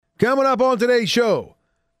Coming up on today's show,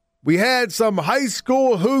 we had some high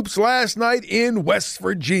school hoops last night in West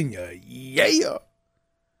Virginia. Yeah.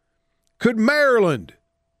 Could Maryland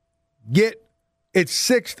get its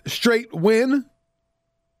sixth straight win?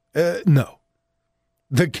 No.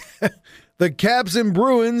 The Caps and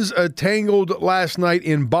Bruins tangled last night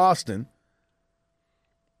in Boston.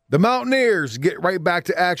 The Mountaineers get right back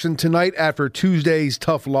to action tonight after Tuesday's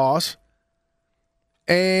tough loss.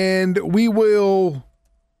 And we will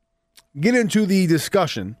get into the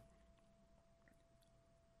discussion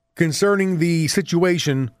concerning the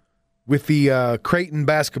situation with the Creighton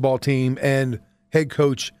basketball team and head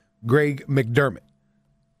coach Greg McDermott.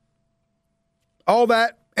 All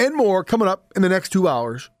that and more coming up in the next 2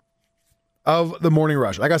 hours of the Morning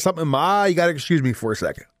Rush. I got something in my eye. You got to excuse me for a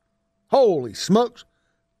second. Holy smokes.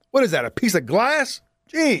 What is that, a piece of glass?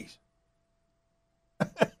 Jeez.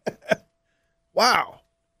 Wow.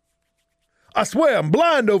 I swear I'm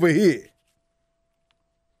blind over here.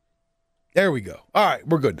 There we go. All right,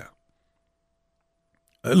 we're good now.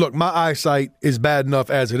 Look, my eyesight is bad enough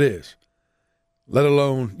as it is, let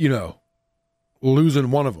alone,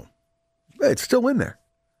 losing one of them. It's still in there.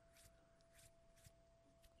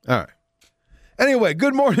 All right. Anyway,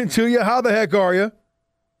 good morning to you. How the heck are you?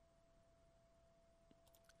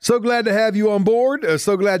 So glad to have you on board.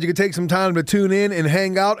 So glad you could take some time to tune in and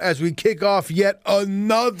hang out as we kick off yet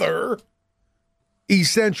another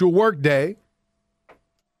essential work day.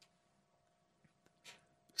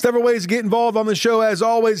 Several ways to get involved on the show. As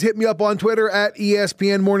always, hit me up on Twitter at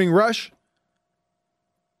ESPN Morning Rush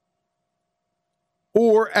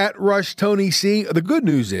or at Rush Tony C. The good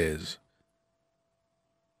news is,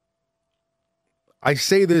 I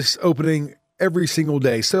say this opening every single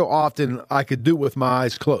day so often I could do it with my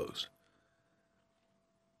eyes closed.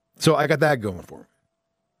 So I got that going for me.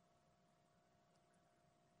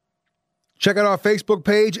 Check out our Facebook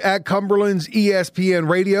page at Cumberland's ESPN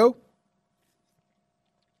Radio.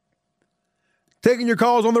 Taking your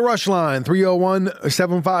calls on the Rush Line,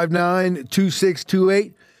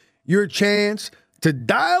 301-759-2628. Your chance to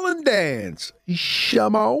dial and dance.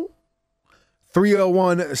 Shamo.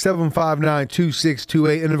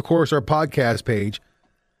 301-759-2628. And, of course, our podcast page.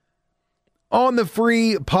 On the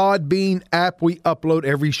free Podbean app, we upload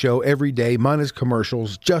every show every day, minus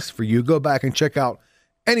commercials, just for you. Go back and check out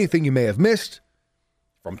anything you may have missed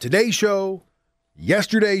from today's show,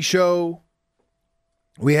 yesterday's show.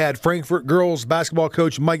 We had Frankfurt girls basketball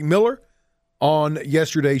coach Mike Miller on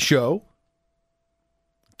yesterday's show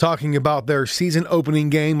talking about their season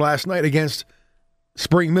opening game last night against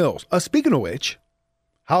Spring Mills. Speaking of which,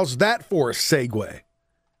 how's that for a segue?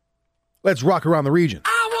 Let's rock around the region.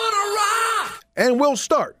 I want to rock! And we'll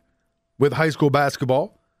start with high school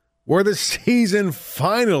basketball, where the season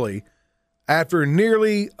finally, after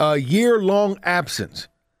nearly a year-long absence,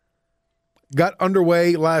 got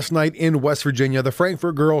underway last night in West Virginia. The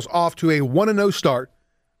Frankfurt girls off to a 1-0 start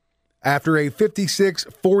after a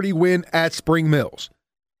 56-40 win at Spring Mills.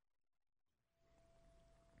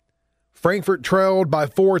 Frankfurt trailed by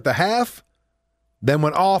 4 at the half, then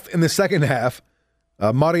went off in the second half.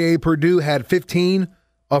 Marie Purdue had 15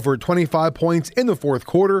 of her 25 points in the fourth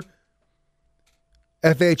quarter.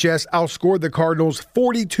 FHS outscored the Cardinals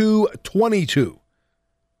 42-22.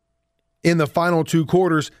 In the final two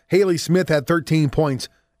quarters, Haley Smith had 13 points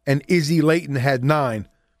and Izzy Layton had 9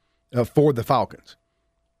 for the Falcons.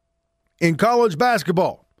 In college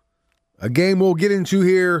basketball, a game we'll get into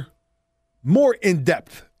here more in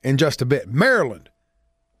depth in just a bit. Maryland,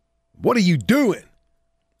 what are you doing?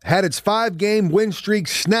 Had its 5-game win streak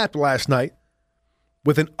snapped last night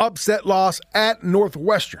with an upset loss at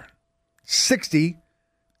Northwestern.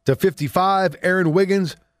 60-55. Aaron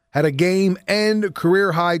Wiggins had a game and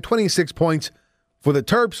career-high 26 points for the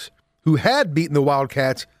Terps, who had beaten the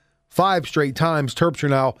Wildcats 5 straight times. Terps are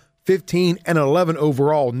now 15-11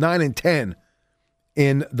 overall, 9-10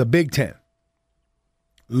 in the Big Ten.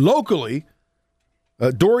 Locally,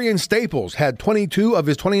 Dorian Staples had 22 of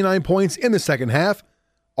his 29 points in the second half,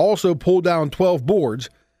 also pulled down 12 boards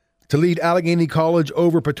to lead Allegheny College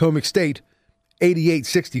over Potomac State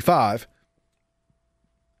 88-65.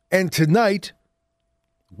 And tonight,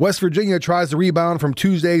 West Virginia tries to rebound from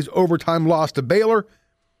Tuesday's overtime loss to Baylor.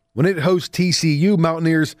 When it hosts TCU,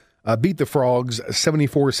 Mountaineers beat the Frogs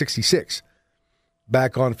 74-66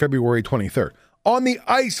 back on February 23rd. On the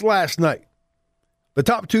ice last night, The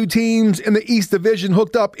top two teams in the East Division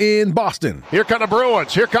hooked up in Boston. Here come the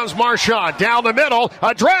Bruins. Here comes Marchand. Down the middle.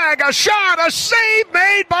 A drag, a shot, a save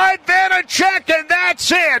made by Vanacek, and that's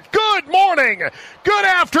it. Good morning, good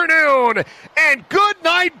afternoon, and good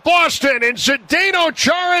night, Boston. And Zdeno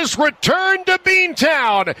Chara's return to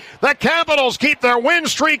Beantown. The Capitals keep their win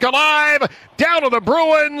streak alive. Down to the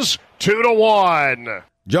Bruins, 2-1.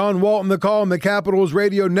 John Walton, the call on the Capitals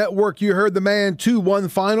Radio Network. You heard the man, 2-1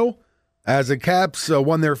 final. As the Caps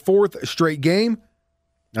won their fourth straight game.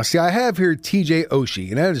 Now, see, I have here TJ Oshie,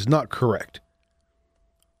 and that is not correct.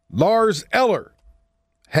 Lars Eller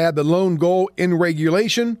had the lone goal in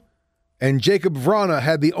regulation, and Jacob Vrana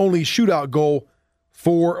had the only shootout goal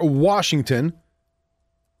for Washington.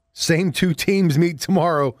 Same two teams meet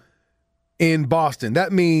tomorrow in Boston.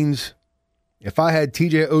 That means if I had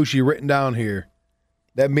TJ Oshie written down here,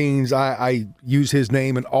 that means I use his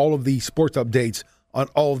name in all of the sports updates on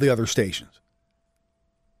all of the other stations.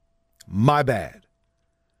 My bad.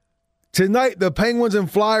 Tonight, the Penguins and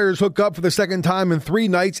Flyers hook up for the second time in 3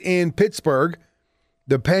 nights in Pittsburgh.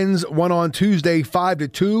 The Pens won on Tuesday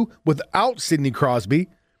 5-2 without Sidney Crosby,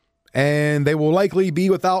 and they will likely be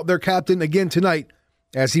without their captain again tonight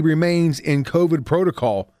as he remains in COVID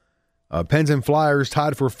protocol. Pens and Flyers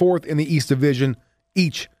tied for 4th in the East Division,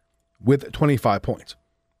 each with 25 points.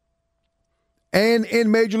 And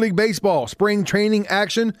in Major League Baseball, spring training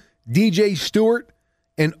action, DJ Stewart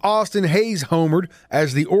and Austin Hayes homered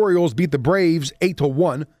as the Orioles beat the Braves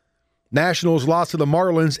 8-1. Nationals lost to the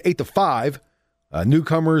Marlins 8-5.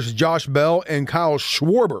 Newcomers Josh Bell and Kyle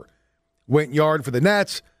Schwarber went yard for the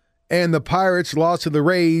Nats, and the Pirates lost to the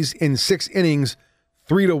Rays in 6 innings,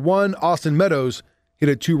 3-1. Austin Meadows hit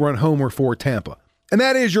a 2-run homer for Tampa. And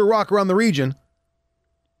that is your Rock Around the Region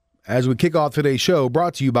as we kick off today's show,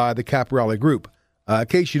 brought to you by the Caporale Group. In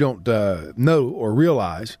case you don't know or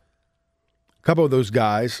realize, a couple of those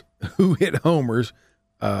guys who hit homers,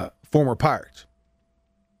 former Pirates.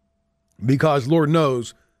 Because Lord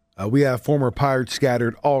knows we have former Pirates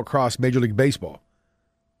scattered all across Major League Baseball.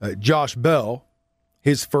 Josh Bell,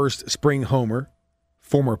 his first spring homer,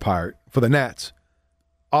 former Pirate for the Nats.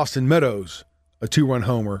 Austin Meadows, a 2-run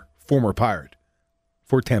homer, former Pirate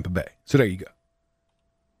for Tampa Bay. So there you go.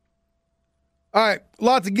 All right, a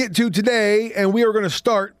lot to get to today, and we are going to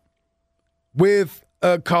start with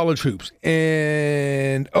college hoops.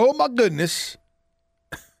 And, oh my goodness,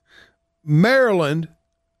 Maryland,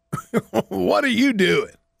 what are you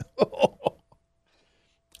doing?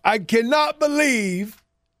 I cannot believe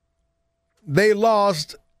they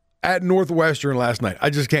lost at Northwestern last night.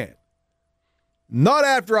 I just can't. Not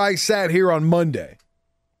after I sat here on Monday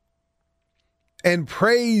and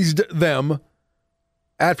praised them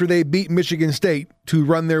after they beat Michigan State to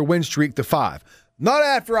run their win streak to 5. Not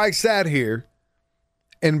after I sat here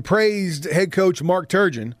and praised head coach Mark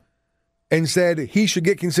Turgeon and said he should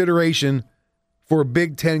get consideration for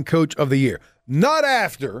Big Ten Coach of the Year. Not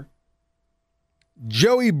after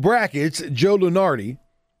Joey Brackett's Joe Lunardi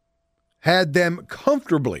had them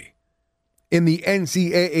comfortably in the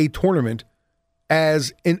NCAA tournament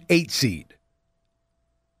as an 8 seed.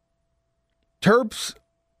 Terps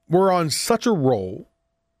were on such a roll,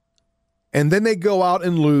 and then they go out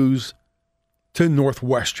and lose to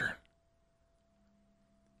Northwestern.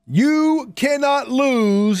 You cannot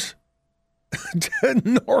lose to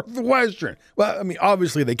Northwestern. Well, I mean,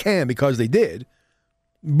 obviously they can because they did,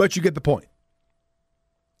 but you get the point.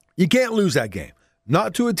 You can't lose that game.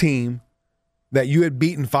 Not to a team that you had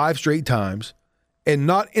beaten 5 straight times and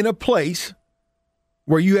not in a place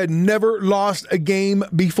where you had never lost a game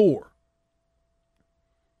before.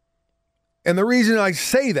 And the reason I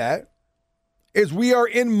say that is we are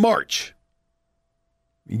in March.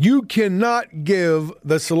 You cannot give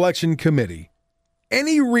the selection committee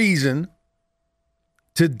any reason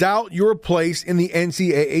to doubt your place in the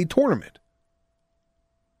NCAA tournament.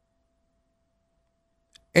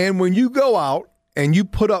 And when you go out and you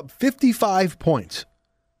put up 55 points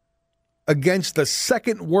against the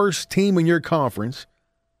second worst team in your conference,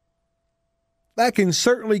 that can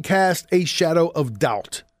certainly cast a shadow of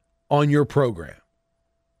doubt on your program.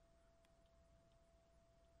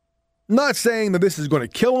 Not saying that this is going to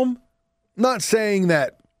kill them. Not saying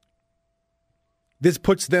that this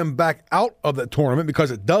puts them back out of the tournament,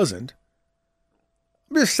 because it doesn't.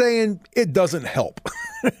 I'm just saying it doesn't help.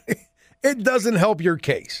 It doesn't help your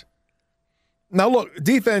case. Now, look,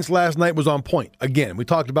 defense last night was on point. Again, we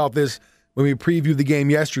talked about this when we previewed the game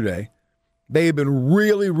yesterday. They have been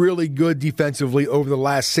really, really good defensively over the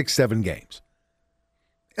last 6-7 games.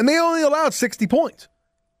 And they only allowed 60 points.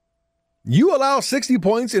 You allow 60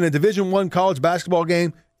 points in a Division I college basketball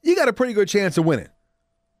game, you got a pretty good chance of winning.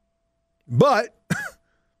 But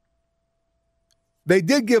they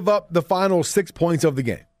did give up the final 6 points of the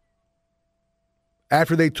game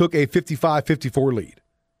after they took a 55-54 lead.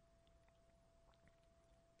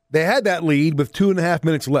 They had that lead with 2.5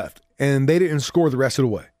 minutes left, and they didn't score the rest of the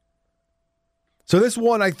way. So this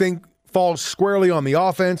one, I think, falls squarely on the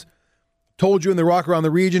offense. Told you in the Rock Around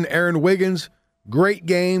the Region, Aaron Wiggins, great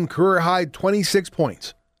game, career high 26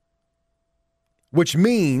 points, which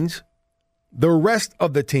means the rest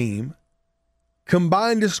of the team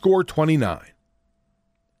combined to score 29.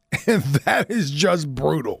 And that is just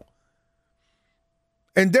brutal.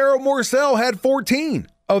 And Daryl Morcell had 14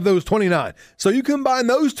 of those 29. So you combine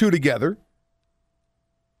those two together,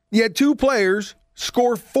 you had two players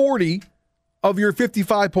score 40 of your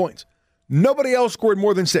 55 points. Nobody else scored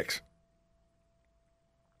more than 6.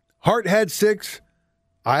 Hart had 6.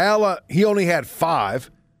 Ayala, he only had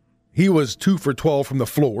 5. He was 2 for 12 from the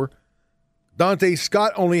floor. Dante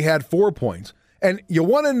Scott only had 4 points. And you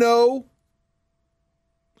want to know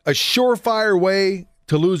a surefire way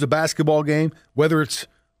to lose a basketball game, whether it's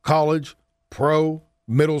college, pro,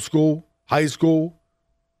 middle school, high school,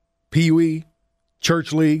 Pee-wee,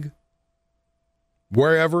 church league,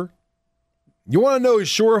 wherever. You want to know a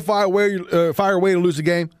surefire way to lose a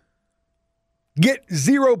game? Get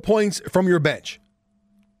 0 points from your bench.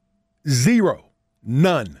 0.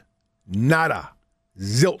 None. Nada.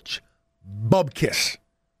 Zilch. Bubkiss.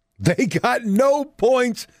 They got no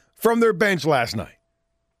points from their bench last night.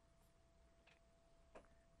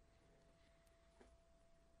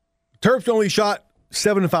 Terps only shot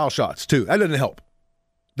 7 foul shots, too. That didn't help.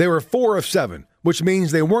 They were 4 of 7, which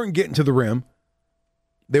means they weren't getting to the rim.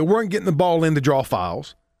 They weren't getting the ball in to draw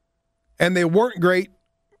fouls. And they weren't great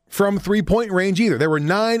from three-point range either. They were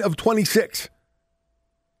 9 of 26.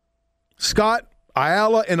 Scott,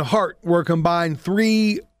 Ayala, and Hart were combined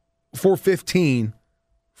 3 for 15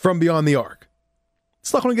 from beyond the arc.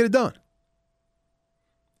 It's not going to get it done.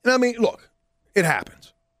 And I mean, look, it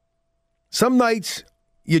happens. Some nights,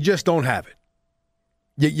 you just don't have it.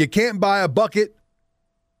 You can't buy a bucket.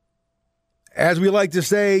 As we like to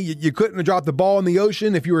say, you couldn't have dropped the ball in the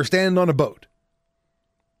ocean if you were standing on a boat.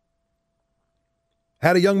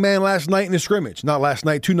 Had a young man last night in a scrimmage. Not last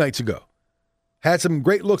night, 2 nights ago. Had some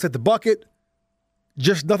great looks at the bucket.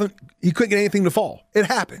 Just nothing. He couldn't get anything to fall. It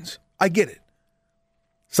happens. I get it.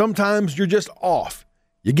 Sometimes you're just off.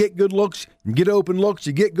 You get good looks, you get open looks,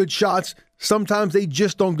 you get good shots. Sometimes they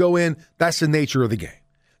just don't go in. That's the nature of the game.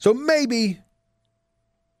 So maybe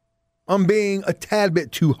I'm being a tad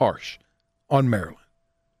bit too harsh on Maryland.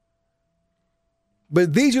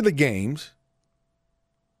 But these are the games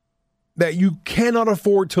that you cannot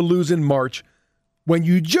afford to lose in March when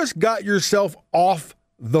you just got yourself off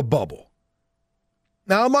the bubble.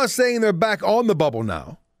 Now, I'm not saying they're back on the bubble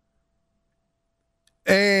now.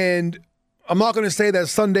 And I'm not going to say that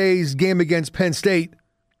Sunday's game against Penn State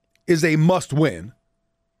is a must-win.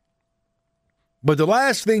 But the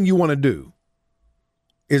last thing you want to do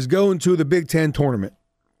is go into the Big Ten tournament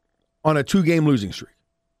on a 2-game losing streak.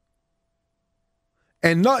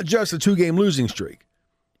 And not just a 2-game losing streak,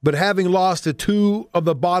 but having lost to 2 of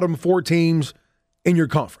the bottom 4 teams in your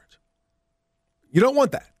conference. You don't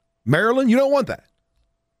want that. Maryland, you don't want that.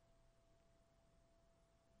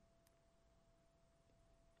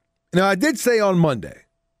 Now, I did say on Monday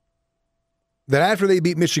that after they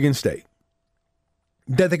beat Michigan State,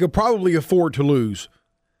 that they could probably afford to lose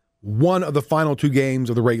one of the final 2 games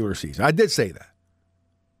of the regular season. I did say that.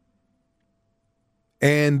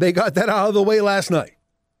 And they got that out of the way last night.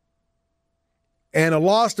 And a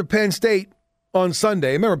loss to Penn State on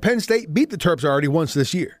Sunday. Remember, Penn State beat the Terps already once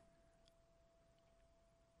this year.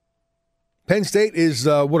 Penn State is,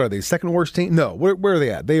 what are they, second worst team? No, where are they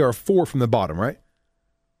at? They are 4 from the bottom, right?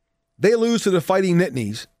 They lose to the Fighting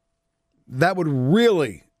Nittanies. That would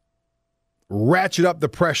really ratchet up the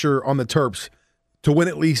pressure on the Terps to win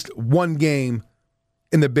at least 1 game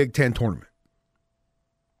in the Big Ten tournament.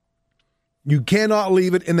 You cannot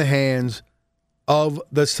leave it in the hands of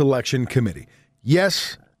the selection committee.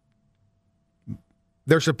 Yes,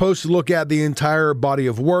 they're supposed to look at the entire body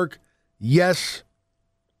of work. Yes,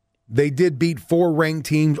 they did beat 4 ranked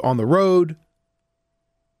teams on the road.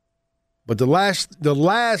 But the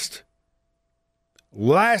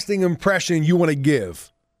lasting impression you want to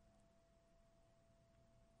give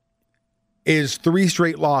is 3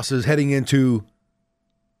 straight losses heading into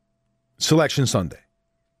Selection Sunday,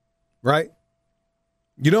 right?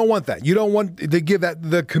 You don't want that. You don't want to give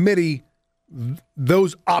the committee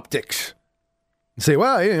those optics and say,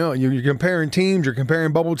 well, you know, you're comparing teams, you're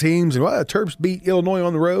comparing bubble teams, and well, the Terps beat Illinois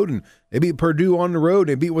on the road, and they beat Purdue on the road,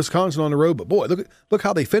 they beat Wisconsin on the road, but boy, look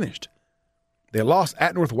how they finished. They lost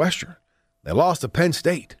at Northwestern. They lost to Penn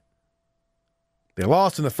State. They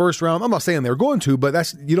lost in the first round. I'm not saying they're going to,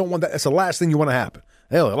 but you don't want that. That's the last thing you want to happen.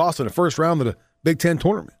 Hell, they lost in the first round of the Big Ten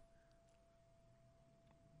tournament.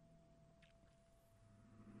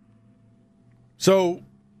 So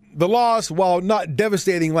the loss, while not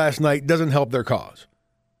devastating last night, doesn't help their cause.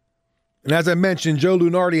 And as I mentioned, Joe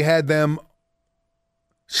Lunardi had them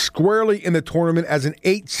squarely in the tournament as an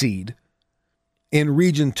 8 seed in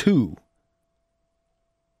Region 2.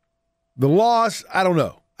 The loss, I don't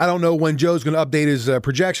know. I don't know when Joe's going to update his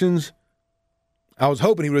projections. I was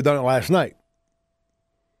hoping he would have done it last night.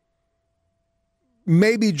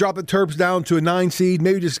 Maybe drop the Terps down to a 9 seed.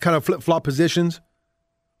 Maybe just kind of flip-flop positions.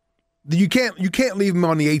 You can't leave them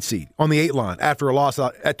on the 8 seed, on the 8 line after a loss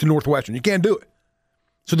to Northwestern. You can't do it.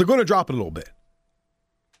 So they're going to drop it a little bit.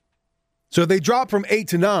 So if they drop from 8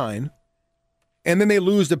 to 9, and then they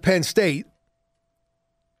lose to Penn State,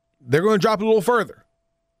 they're going to drop it a little further.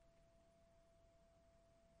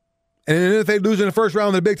 And then if they lose in the first round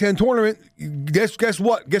of the Big Ten tournament, guess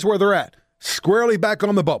what? Guess where they're at? Squarely back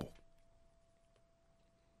on the bubble.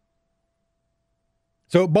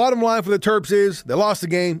 So bottom line for the Terps is they lost the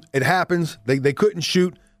game. It happens. They couldn't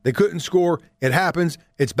shoot. They couldn't score. It happens.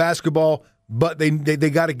 It's basketball. But they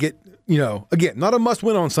got to get, again, not a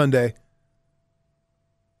must-win on Sunday.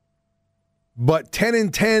 But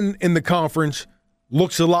 10-10 in the conference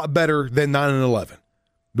looks a lot better than 9-11.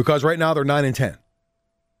 Because right now they're 9-10.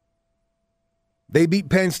 They beat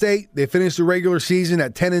Penn State. They finished the regular season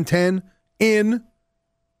at 10-10 in,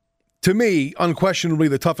 to me, unquestionably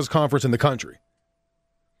the toughest conference in the country.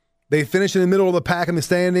 They finished in the middle of the pack in the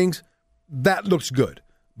standings. That looks good.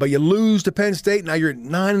 But you lose to Penn State. Now you're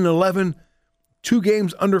 9-11, 2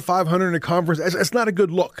 games under 500 in the conference. That's not a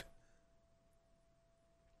good look.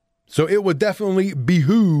 So it would definitely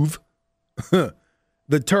behoove the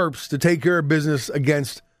Terps to take care of business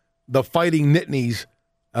against the Fighting Nittanies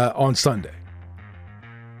on Sunday.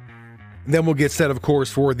 And then we'll get set, of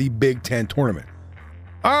course, for the Big Ten tournament.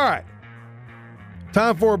 All right.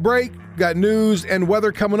 Time for a break. Got news and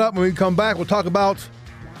weather coming up. When we come back, we'll talk about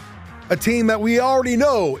a team that we already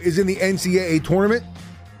know is in the NCAA tournament.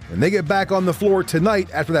 And they get back on the floor tonight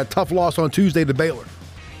after that tough loss on Tuesday to Baylor.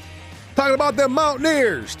 Talking about them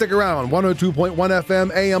Mountaineers. Stick around. 102.1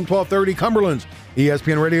 FM, AM 1230, Cumberland's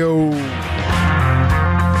ESPN Radio.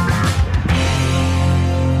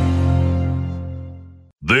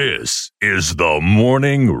 This is the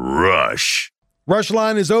Morning Rush. Rush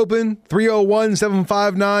line is open,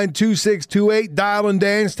 301-759-2628. Dial and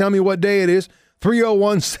dance. Tell me what day it is.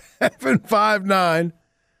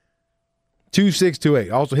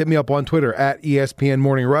 301-759-2628. Also hit me up on Twitter at ESPN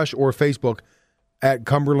Morning Rush or Facebook at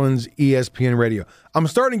Cumberland's ESPN Radio. I'm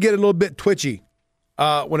starting to get a little bit twitchy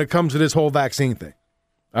when it comes to this whole vaccine thing.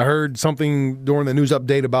 I heard something during the news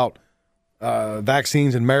update about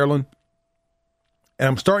vaccines in Maryland. And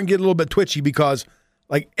I'm starting to get a little bit twitchy because,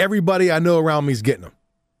 like, everybody I know around me is getting them,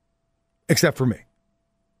 except for me.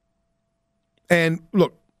 And,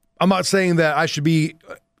 look, I'm not saying that I should be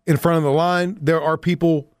in front of the line. There are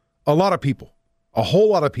people, a lot of people, a whole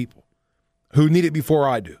lot of people who need it before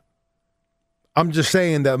I do. I'm just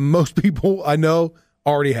saying that most people I know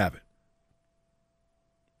already have it.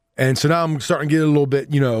 And so now I'm starting to get a little bit,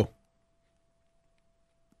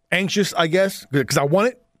 anxious, I guess, because I want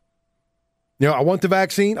it. I want the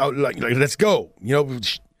vaccine. Like, let's go.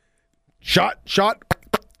 Shot.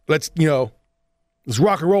 Let's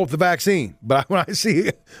rock and roll with the vaccine. But when I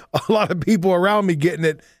see a lot of people around me getting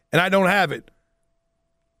it and I don't have it,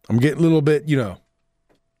 I'm getting a little bit,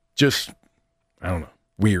 just, I don't know,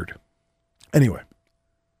 weird. Anyway.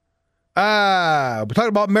 We're talking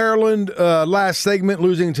about Maryland last segment,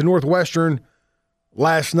 losing to Northwestern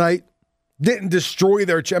last night. Didn't destroy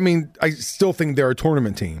their, I still think they're a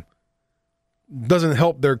tournament team. Doesn't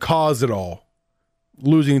help their cause at all,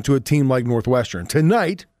 losing to a team like Northwestern.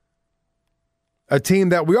 Tonight, a team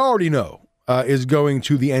that we already know is going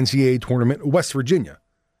to the NCAA tournament, West Virginia,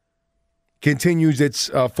 continues its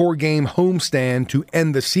 4-game homestand to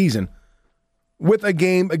end the season with a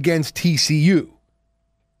game against TCU,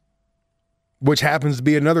 which happens to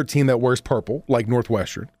be another team that wears purple, like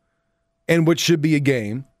Northwestern, and which should be a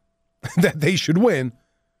game that they should win,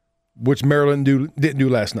 which Maryland didn't do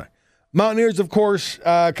last night. Mountaineers, of course,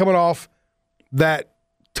 coming off that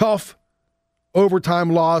tough overtime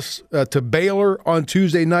loss to Baylor on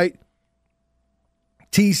Tuesday night.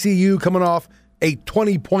 TCU coming off a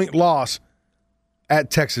 20-point loss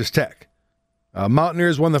at Texas Tech.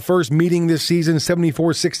 Mountaineers won the first meeting this season,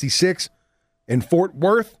 74-66 in Fort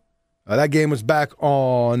Worth. That game was back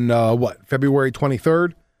on, February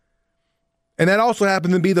 23rd. And that also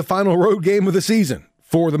happened to be the final road game of the season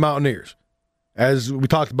for the Mountaineers. As we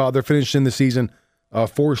talked about, they're finishing the season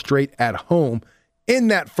 4 straight at home. In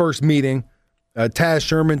that first meeting, Taz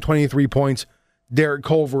Sherman, 23 points. Derek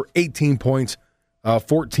Culver, 18 points,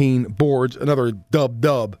 14 boards. Another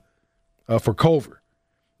dub for Culver.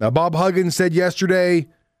 Now, Bob Huggins said yesterday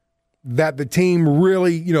that the team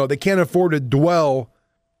really, they can't afford to dwell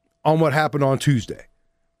on what happened on Tuesday.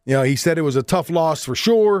 He said it was a tough loss for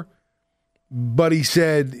sure, but he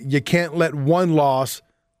said you can't let one loss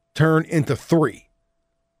turn into 3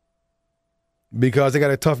 because they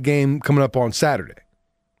got a tough game coming up on Saturday.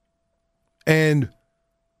 And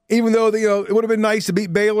even though it would have been nice to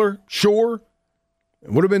beat Baylor, sure.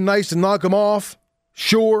 It would have been nice to knock them off,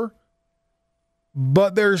 sure.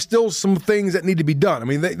 But there's still some things that need to be done. I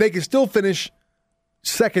mean, they can still finish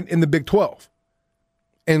second in the Big 12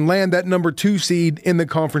 and land that number 2 seed in the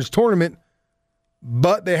conference tournament,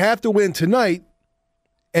 but they have to win tonight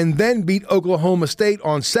and then beat Oklahoma State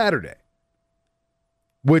on Saturday,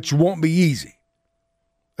 which won't be easy.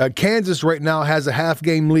 Kansas right now has a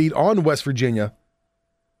half-game lead on West Virginia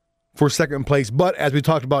for second place, but as we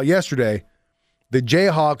talked about yesterday, the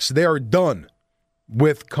Jayhawks, they are done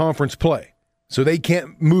with conference play. So they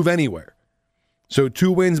can't move anywhere. So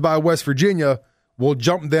 2 wins by West Virginia will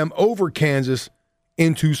jump them over Kansas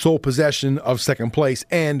into sole possession of second place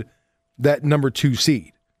and that number 2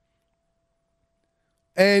 seed.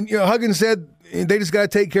 And Huggins said they just got to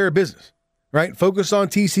take care of business, right? Focus on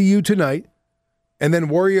TCU tonight and then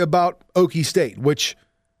worry about Okie State, which,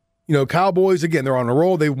 Cowboys, again, they're on a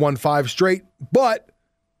roll. They've won 5 straight, but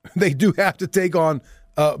they do have to take on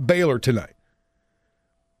Baylor tonight.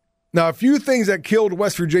 Now, a few things that killed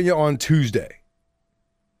West Virginia on Tuesday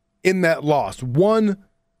in that loss. One,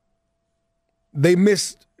 they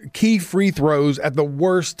missed key free throws at the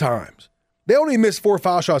worst times. They only missed 4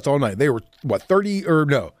 foul shots all night. They were,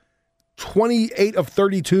 28 of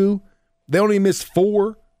 32. They only missed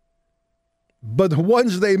 4. But the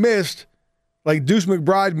ones they missed, like Deuce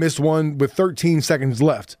McBride missed one with 13 seconds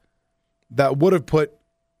left, that would have put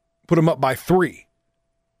them up by 3.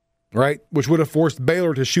 Right, which would have forced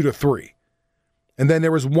Baylor to shoot a 3. And then there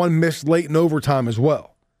was one missed late in overtime as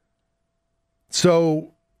well.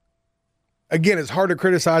 So, again, it's hard to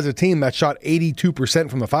criticize a team that shot 82%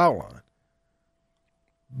 from the foul line.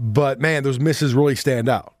 But, man, those misses really stand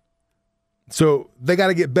out. So they got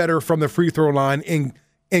to get better from the free throw line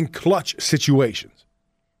in clutch situations.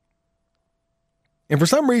 And for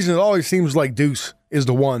some reason, it always seems like Deuce is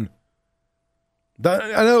the one.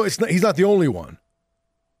 I know he's not the only one.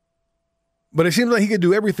 But it seems like he could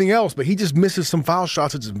do everything else, but he just misses some foul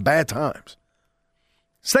shots at some bad times.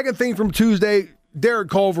 Second thing from Tuesday, Derek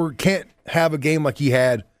Culver can't have a game like he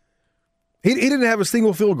had. He didn't have a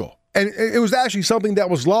single field goal. And it was actually something that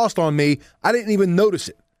was lost on me. I didn't even notice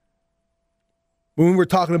it when we were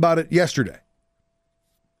talking about it yesterday.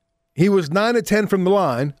 He was 9 of 10 from the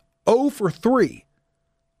line, 0 for 3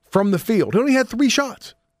 from the field. He only had 3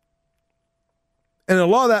 shots. And a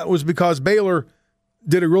lot of that was because Baylor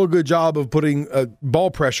did a real good job of putting ball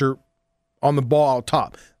pressure on the ball out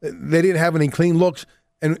top. They didn't have any clean looks,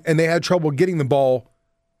 and they had trouble getting the ball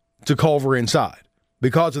to Culver inside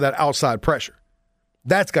because of that outside pressure.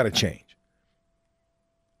 That's got to change.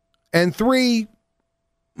 And 3,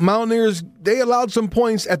 Mountaineers, they allowed some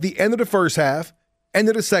points at the end of the first half, end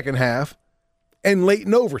of the second half, and late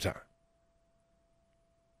in overtime.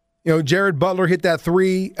 Jared Butler hit that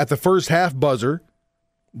 3 at the first half buzzer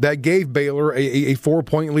that gave Baylor a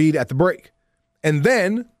 4-point lead at the break. And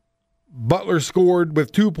then Butler scored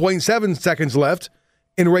with 2.7 seconds left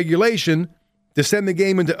in regulation to send the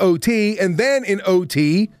game into OT. And then in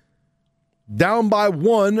OT, down by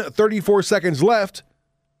 1, 34 seconds left,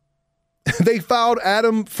 they fouled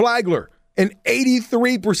Adam Flagler, an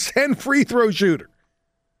 83% free throw shooter,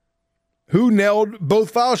 who nailed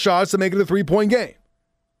both foul shots to make it a 3-point game.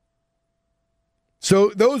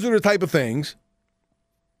 So those are the type of things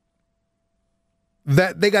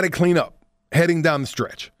that they got to clean up heading down the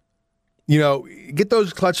stretch. Get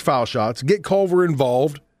those clutch foul shots, get Culver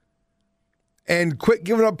involved, and quit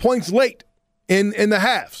giving up points late in the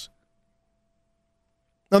halves.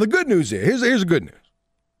 Now, the good news is, here's the good news.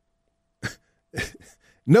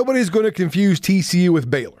 Nobody's going to confuse TCU with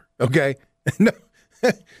Baylor, okay? No.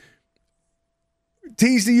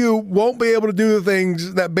 TCU won't be able to do the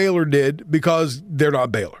things that Baylor did because they're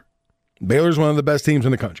not Baylor. Baylor's one of the best teams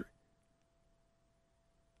in the country.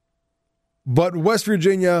 But West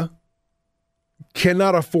Virginia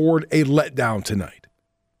cannot afford a letdown tonight.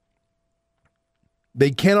 They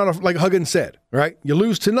cannot, like Huggins said, right? You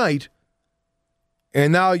lose tonight,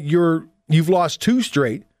 and now you've lost 2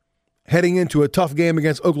 straight heading into a tough game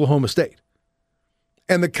against Oklahoma State.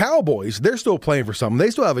 And the Cowboys, they're still playing for something.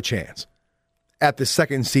 They still have a chance at the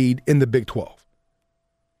second seed in the Big 12.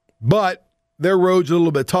 But their road's a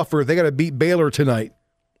little bit tougher. They got to beat Baylor tonight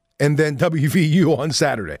and then WVU on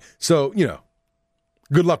Saturday. So,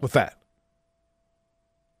 good luck with that.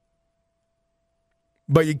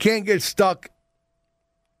 But you can't get stuck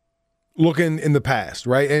looking in the past,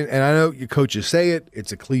 right? And I know your coaches say it.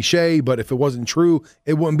 It's a cliche, but if it wasn't true,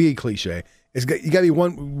 it wouldn't be a cliche. You got to be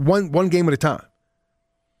one game at a time,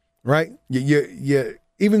 right? You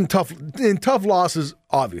even tough losses,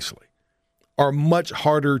 obviously, are much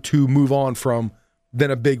harder to move on from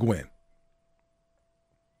than a big win.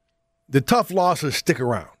 The tough losses stick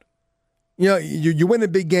around. You win a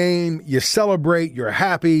big game, you celebrate, you're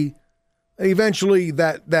happy. Eventually,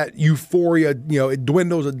 that euphoria, it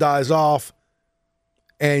dwindles, it dies off,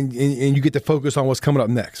 and you get to focus on what's coming up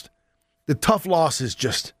next. The tough losses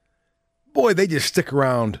they just stick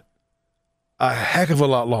around a heck of a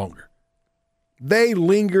lot longer. They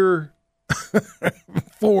linger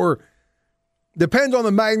depends on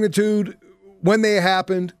the magnitude, when they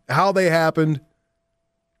happened, how they happened.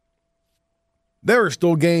 There are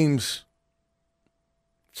still games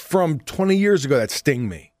from 20 years ago that sting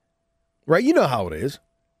me. Right? You know how it is.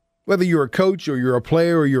 Whether you're a coach or you're a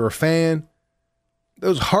player or you're a fan,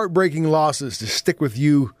 those heartbreaking losses just stick with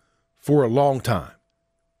you for a long time.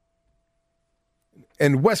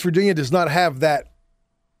 And West Virginia does not have that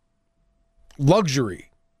luxury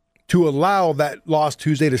to allow that loss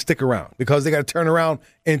Tuesday to stick around because they got to turn around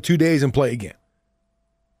in 2 days and play again.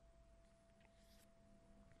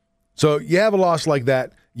 So you have a loss like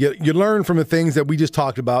that. You learn from the things that we just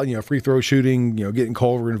talked about, free throw shooting, getting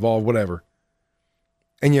Culver involved, whatever.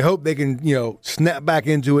 And you hope they can, snap back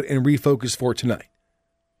into it and refocus for tonight.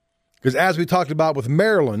 Because as we talked about with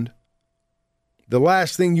Maryland, the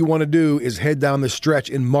last thing you want to do is head down the stretch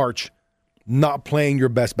in March not playing your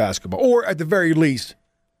best basketball. Or at the very least,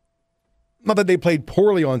 not that they played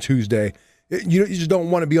poorly on Tuesday, you just don't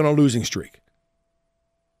want to be on a losing streak.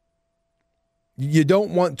 You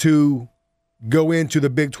don't want to go into the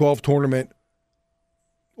Big 12 tournament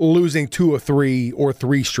losing 2 or 3 or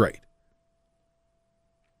 3 straight.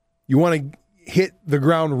 You want to hit the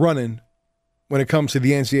ground running when it comes to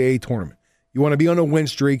the NCAA tournament. You want to be on a win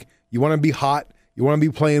streak. You want to be hot. You want to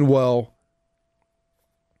be playing well.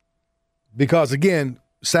 Because, again,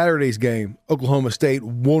 Saturday's game, Oklahoma State,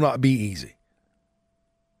 will not be easy.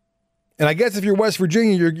 And I guess if you're West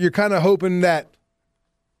Virginia, you're kind of hoping that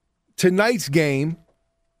tonight's game,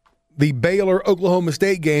 the Baylor-Oklahoma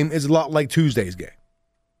State game, is a lot like Tuesday's game.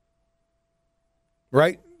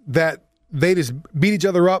 Right? That they just beat each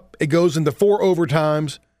other up. It goes into 4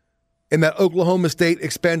 overtimes, and that Oklahoma State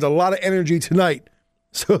expends a lot of energy tonight.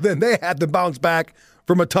 So then they had to bounce back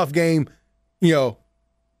from a tough game,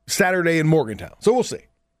 Saturday in Morgantown. So we'll see.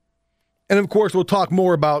 And, of course, we'll talk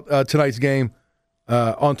more about tonight's game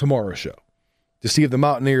on tomorrow's show to see if the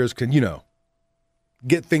Mountaineers can,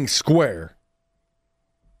 get things square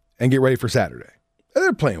and get ready for Saturday.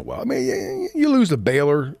 They're playing well. I mean, you lose to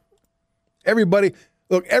Baylor. Everybody,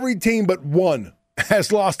 look, every team but one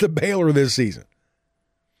has lost to Baylor this season.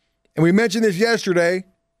 And we mentioned this yesterday.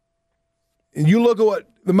 And you look at what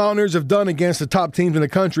the Mountaineers have done against the top teams in the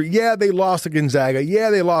country. Yeah, they lost to Gonzaga. Yeah,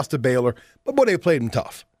 they lost to Baylor. But, boy, they played them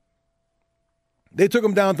tough. They took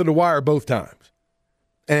them down to the wire both times.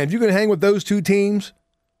 And if you can hang with those two teams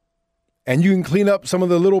and you can clean up some of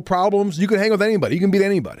the little problems, you can hang with anybody. You can beat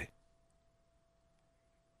anybody.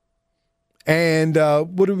 And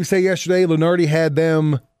what did we say yesterday? Lunardi had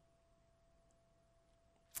them.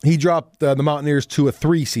 He dropped the Mountaineers to a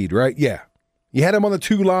 3 seed, right? Yeah. He had them on the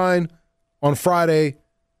 2 line on Tuesday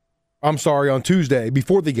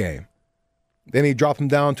before the game. Then he dropped them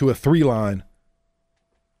down to a 3 line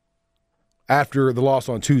after the loss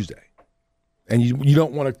on Tuesday. And you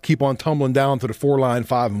don't want to keep on tumbling down to the 4 line,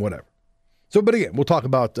 5 and whatever. So, but again, we'll talk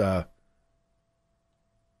about that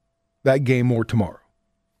game more tomorrow.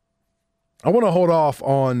 I want to hold off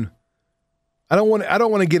on. I don't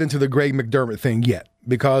want to get into the Greg McDermott thing yet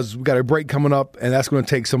because we got a break coming up, and that's going to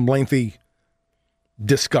take some lengthy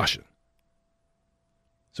discussion.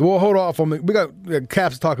 So we'll hold off on. We got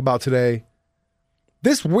Caps to talk about today.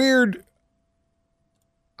 This weird.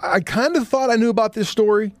 I kind of thought I knew about this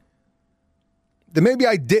story. That maybe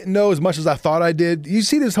I didn't know as much as I thought I did. You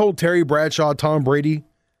see this whole Terry Bradshaw, Tom Brady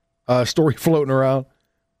story floating around?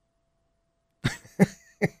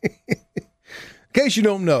 In case you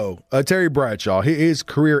don't know, Terry Bradshaw, his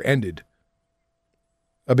career ended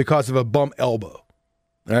because of a bum elbow.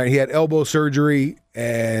 All right, he had elbow surgery,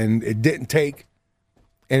 and it didn't take,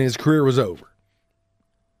 and his career was over.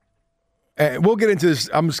 And we'll get into this.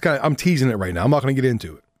 I'm teasing it right now. I'm not going to get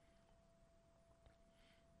into it.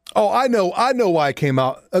 Oh, I know why it came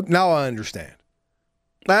out. Now I understand.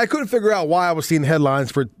 I couldn't figure out why I was seeing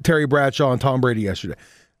headlines for Terry Bradshaw and Tom Brady yesterday.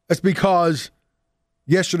 That's because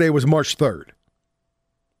yesterday was March 3rd.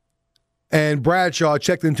 And Bradshaw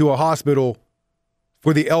checked into a hospital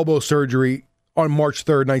for the elbow surgery on March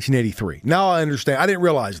 3rd, 1983. Now I understand. I didn't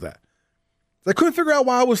realize that. I couldn't figure out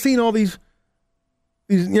why I was seeing all these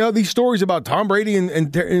stories about Tom Brady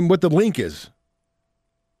and what the link is.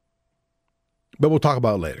 But we'll talk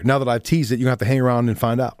about it later. Now that I've teased it, you have to hang around and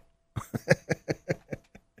find out.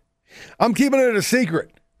 I'm keeping it a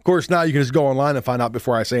secret. Of course, now you can just go online and find out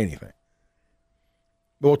before I say anything.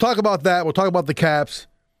 But we'll talk about that. We'll talk about the Caps.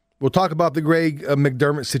 We'll talk about the Greg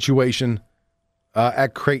McDermott situation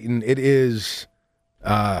at Creighton. It is,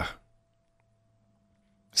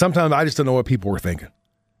 sometimes I just don't know what people were thinking.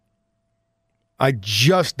 I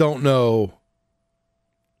just don't know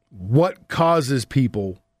what causes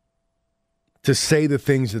people to say the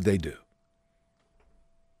things that they do.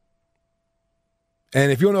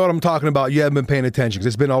 And if you don't know what I'm talking about, you haven't been paying attention because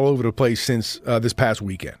it's been all over the place since this past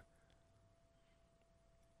weekend.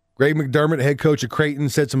 Greg McDermott, head coach of Creighton,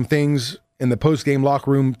 said some things in the post-game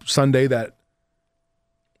locker room Sunday that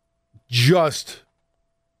it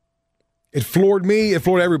floored me, it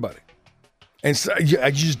floored everybody. And so,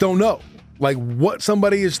 I just don't know, what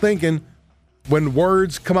somebody is thinking when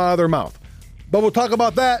words come out of their mouth. But we'll talk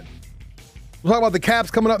about that. We'll talk about the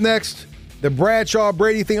Caps coming up next. The Bradshaw,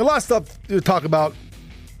 Brady thing, a lot of stuff to talk about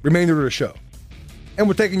remainder of the show. And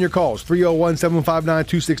we're taking your calls,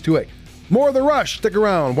 301-759-2628. More of The Rush. Stick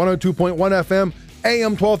around, 102.1 FM,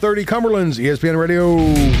 AM 1230, Cumberland's ESPN Radio.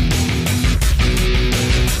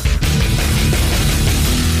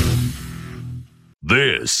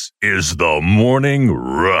 This is the Morning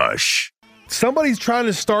Rush. Somebody's trying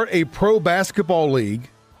to start a pro basketball league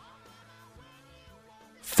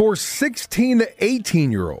for 16 to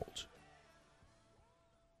 18-year-olds.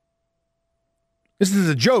 This is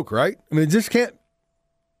a joke, right? I mean, it just can't.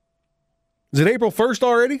 Is it April 1st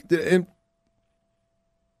already?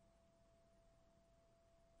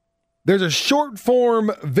 There's a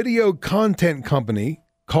short-form video content company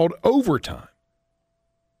called Overtime,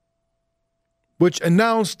 which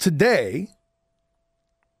announced today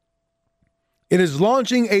it is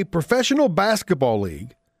launching a professional basketball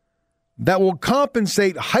league that will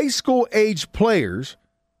compensate high school-age players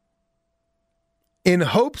in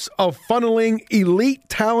hopes of funneling elite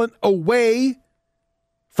talent away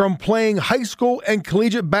from playing high school and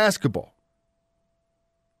collegiate basketball.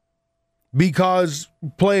 Because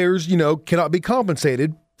players, cannot be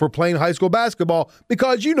compensated for playing high school basketball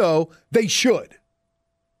because, they should.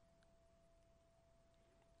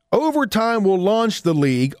 Overtime will launch the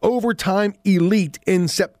league, Overtime Elite, in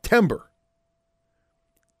September,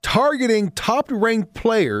 targeting top-ranked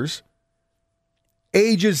players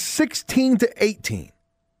ages 16 to 18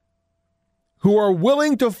 who are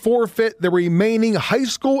willing to forfeit the remaining high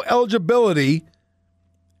school eligibility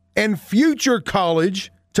and future college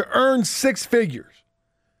to earn six figures.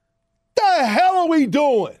 The hell are we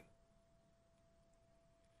doing?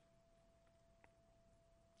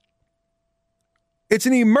 It's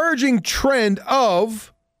an emerging trend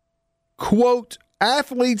of, quote,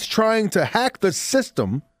 athletes trying to hack the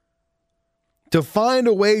system to find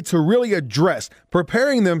a way to really address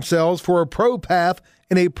preparing themselves for a pro path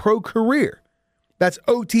and a pro career. That's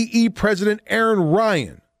OTE President Aaron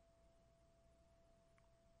Ryan.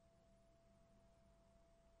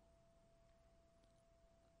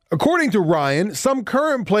 According to Ryan, some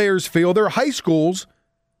current players feel their high schools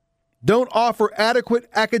don't offer adequate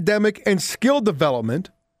academic and skill development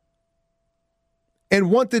and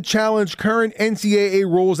want to challenge current NCAA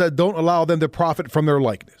rules that don't allow them to profit from their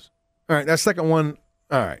likeness. All right, that second one,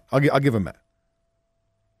 all right, I'll give him that.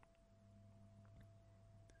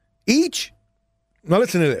 Now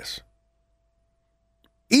listen to this.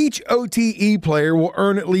 Each OTE player will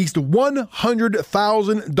earn at least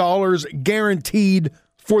 $100,000 guaranteed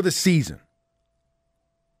for the season.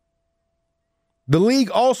 The league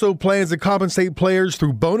also plans to compensate players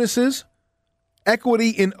through bonuses, equity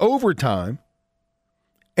in overtime,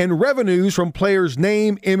 and revenues from players'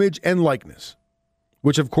 name, image, and likeness,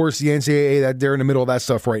 which, of course, the NCAA, they're in the middle of that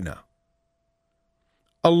stuff right now.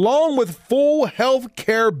 Along with full health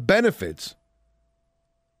care benefits,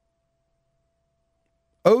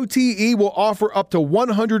 OTE will offer up to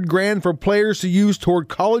 $100,000 for players to use toward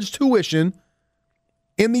college tuition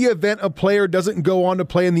in the event a player doesn't go on to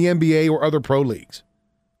play in the NBA or other pro leagues.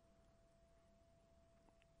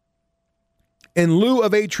 In lieu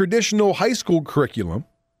of a traditional high school curriculum,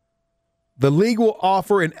 The league will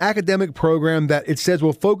offer an academic program that it says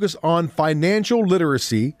will focus on financial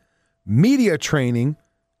literacy, media training,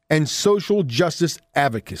 and social justice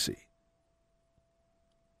advocacy.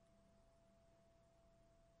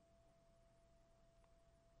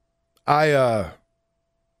 I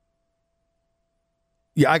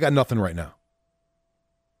got nothing right now.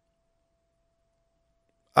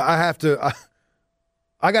 I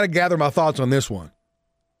got to gather my thoughts on this one.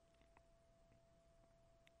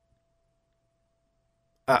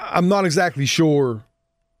 I'm not exactly sure.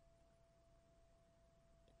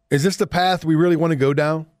 Is this the path we really want to go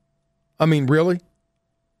down? I mean, really?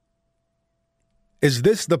 Is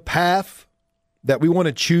this the path that we want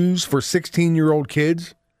to choose for 16-year-old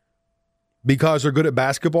kids because they're good at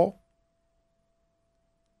basketball?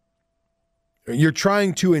 You're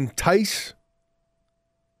trying to entice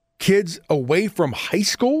kids away from high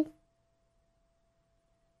school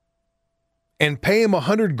and pay them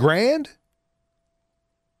 $100,000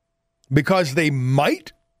 because they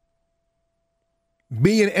might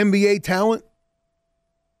be an NBA talent?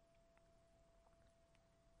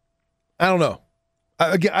 I don't know.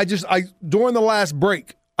 During the last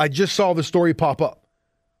break, I just saw the story pop up.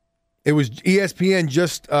 It was ESPN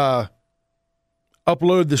just uploaded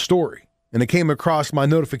the story, and it came across my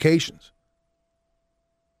notifications.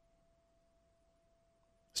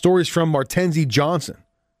 Stories from Martenzie Johnson,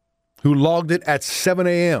 who logged it at 7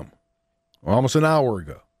 a.m., almost an hour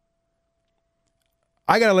ago.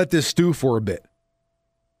 I got to let this stew for a bit.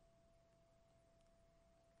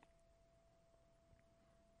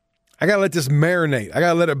 I got to let this marinate. I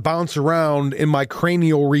got to let it bounce around in my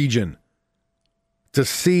cranial region to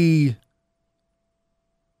see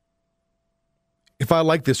if I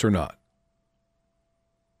like this or not.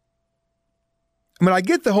 I mean, I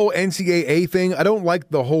get the whole NCAA thing. I don't like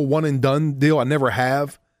the whole one and done deal. I never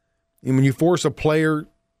have. And when you force a player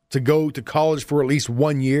to go to college for at least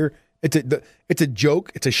 1 year, it's a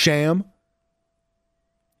joke. It's a sham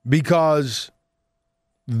because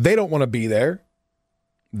they don't want to be there.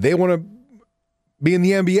 They want to be in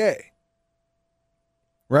the NBA,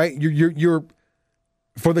 right? You're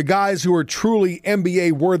for the guys who are truly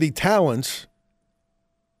NBA worthy talents.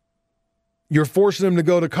 You're forcing them to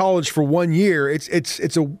go to college for 1 year.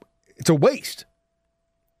 It's a waste.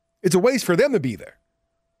 It's a waste for them to be there,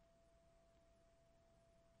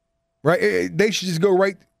 right? They should just go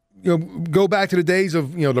right. Go back to the days of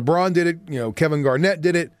LeBron did it. Kevin Garnett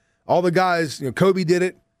did it. All the guys. Kobe did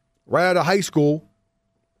it right out of high school.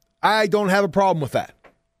 I don't have a problem with that. I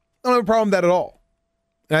don't have a problem with that at all.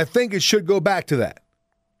 And I think it should go back to that.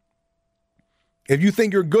 If you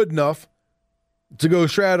think you're good enough to go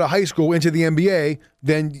straight out of high school into the NBA,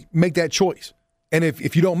 then make that choice. And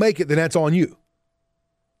if you don't make it, then that's on you.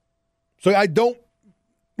 So I don't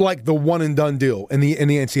like the one and done deal in the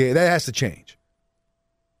NCAA. That has to change.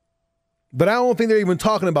 But I don't think they're even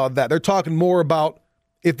talking about that. They're talking more about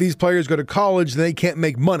if these players go to college, then they can't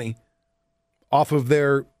make money off of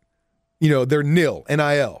their NIL,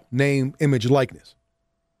 name, image, likeness.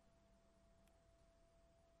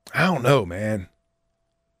 I don't know, man.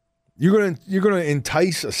 You're gonna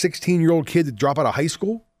entice a 16-year-old kid to drop out of high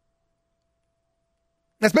school?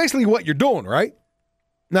 That's basically what you're doing, right?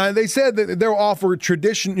 Now, they said that they'll offer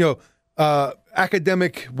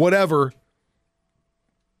academic whatever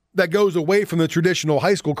that goes away from the traditional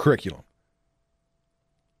high school curriculum.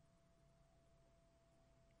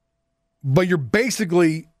 But you're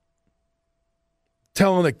basically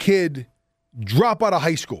telling a kid, drop out of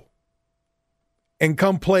high school and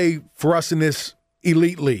come play for us in this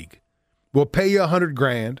elite league. We'll pay you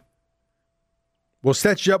 $100,000. We'll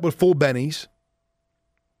set you up with full bennies.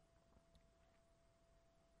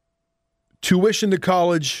 Tuition to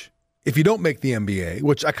college if you don't make the NBA,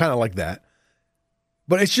 which I kind of like that.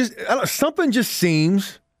 But it's just, something just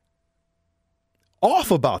seems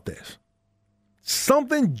off about this.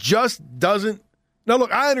 Something just doesn't. Now,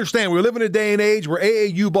 look, I understand we live in a day and age where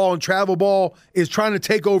AAU ball and travel ball is trying to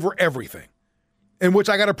take over everything, in which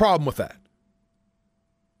I got a problem with that.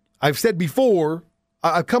 I've said before,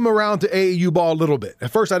 I've come around to AAU ball a little bit.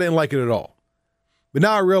 At first, I didn't like it at all. But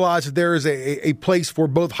now I realize that there is a place for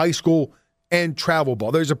both high school and travel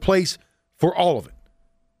ball. There's a place for all of it.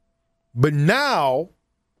 But now,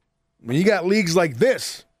 when you got leagues like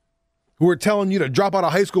this who are telling you to drop out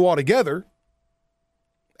of high school altogether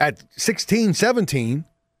at 16, 17,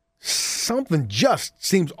 something just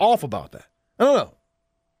seems off about that. I don't know.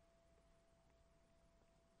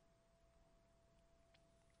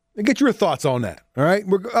 And get your thoughts on that, all right?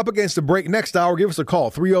 We're up against the break. Next hour, give us a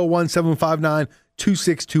call,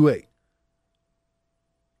 301-759-2628.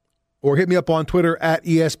 Or hit me up on Twitter at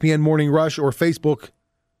ESPN Morning Rush or Facebook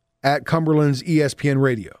at Cumberland's ESPN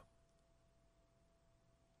Radio.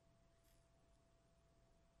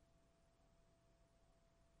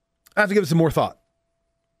 I have to give it some more thought.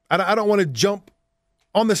 I don't want to jump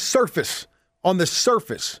on the surface. On the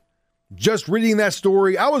surface, just reading that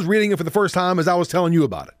story, I was reading it for the first time as I was telling you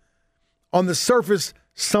about it. On the surface,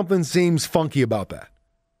 something seems funky about that.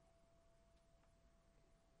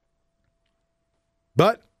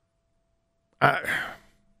 But at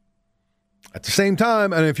the same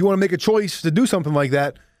time, and if you want to make a choice to do something like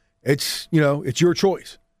that, it's your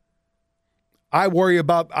choice. I would worry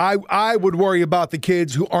about the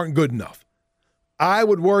kids who aren't good enough. I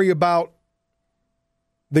would worry about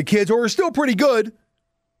the kids who are still pretty good.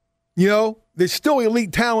 They're still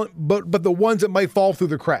elite talent, but the ones that might fall through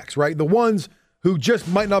the cracks, right? The ones who just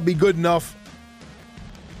might not be good enough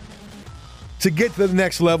to get to the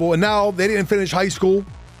next level, and now they didn't finish high school.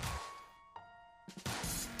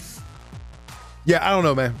 Yeah, I don't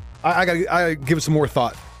know, man. I gotta give it some more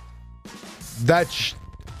thought. It's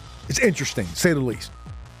interesting, to say the least.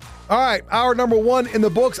 All right, hour number 1 in the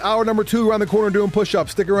books. Hour number 2 around the corner doing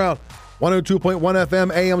push-ups. Stick around. 102.1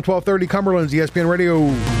 FM, AM 1230, Cumberland's ESPN Radio.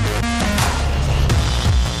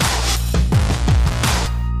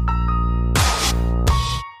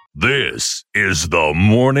 This is the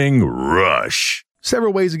Morning Rush.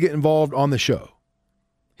 Several ways to get involved on the show.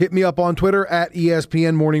 Hit me up on Twitter at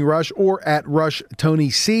ESPN Morning Rush or at Rush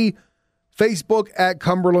Tony C. Facebook at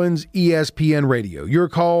Cumberland's ESPN Radio. Your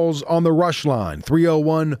calls on the Rush line,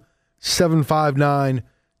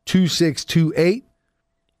 301-759-2628.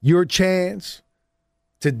 Your chance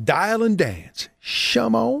to dial and dance.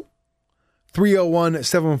 Shum on.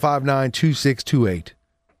 301-759-2628.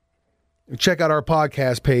 Check out our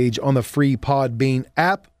podcast page on the free Podbean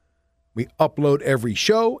app. We upload every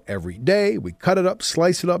show, every day. We cut it up,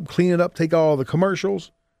 slice it up, clean it up, take all the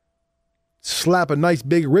commercials, slap a nice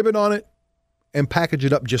big ribbon on it, and package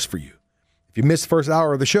it up just for you. If you missed the first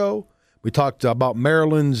hour of the show, we talked about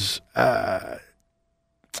Maryland's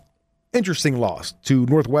interesting loss to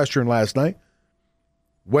Northwestern last night.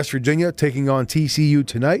 West Virginia taking on TCU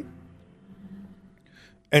tonight.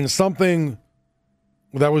 And something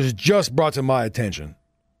that was just brought to my attention.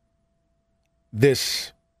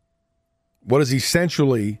 What is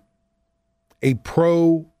essentially a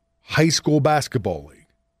pro high school basketball league,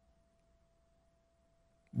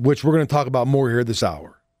 which we're going to talk about more here this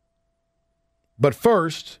hour. But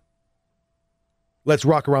first, let's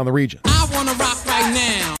rock around the region. I want to rock right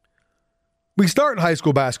now. We start in high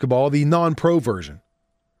school basketball, the non-pro version,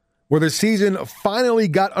 where the season finally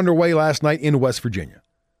got underway last night in West Virginia.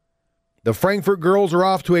 The Frankfurt girls are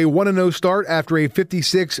off to a 1-0 start after a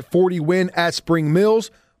 56-40 win at Spring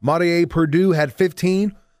Mills. Marie Purdue had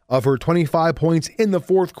 15 of her 25 points in the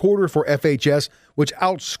fourth quarter for FHS, which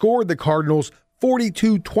outscored the Cardinals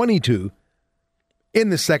 42-22. In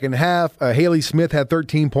the second half, Haley Smith had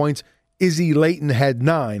 13 points. Izzy Layton had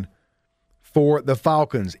 9 for the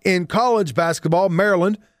Falcons. In college basketball,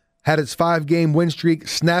 Maryland had its 5-game win streak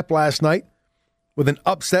snap last night with an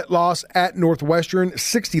upset loss at Northwestern,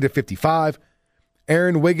 60-55.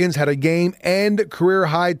 Aaron Wiggins had a game and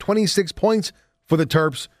career-high 26 points for the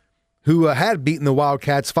Terps, who had beaten the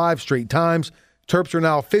Wildcats 5 straight times. Terps are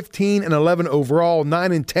now 15-11 overall,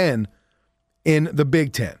 9-10 in the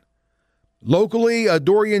Big Ten. Locally,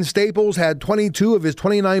 Dorian Staples had 22 of his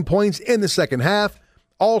 29 points in the second half,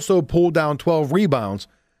 also pulled down 12 rebounds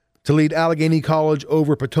to lead Allegheny College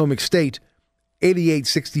over Potomac State,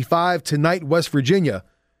 88-65. Tonight, West Virginia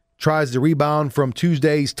tries to rebound from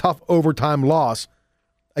Tuesday's tough overtime loss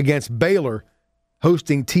against Baylor.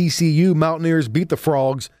 Hosting TCU, Mountaineers beat the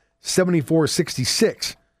Frogs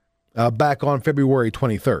 74-66 back on February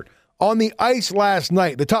 23rd. On the ice last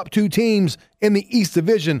night, the top 2 teams in the East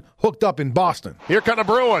Division hooked up in Boston. Here come the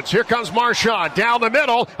Bruins. Here comes Marchand down the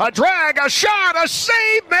middle. A drag, a shot, a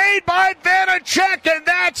save made by Vanacek, and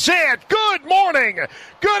that's it. Good morning,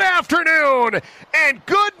 good afternoon, and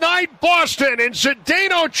good night, Boston. And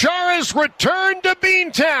Zdeno Chara's return to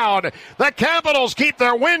Beantown. The Capitals keep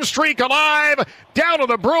their win streak alive. Down to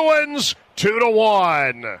the Bruins,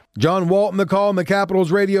 2-1. John Walton, the call on the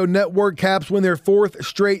Capitals Radio Network. Caps win their 4th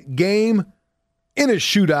straight game in a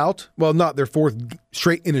shootout. Well, not their 4th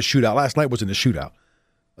straight in a shootout. Last night was in a shootout.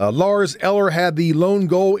 Lars Eller had the lone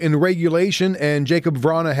goal in regulation, and Jacob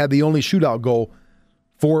Vrana had the only shootout goal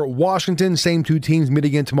for Washington. Same 2 teams meet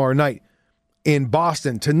again tomorrow night in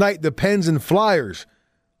Boston. Tonight, the Pens and Flyers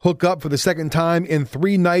hook up for the second time in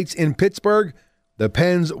 3 nights in Pittsburgh. The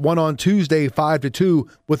Pens won on Tuesday 5-2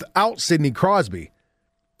 without Sidney Crosby,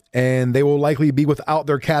 and they will likely be without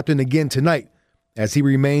their captain again tonight as he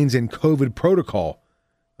remains in COVID protocol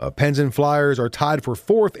Pens and Flyers are tied for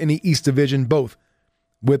 4th in the East Division, both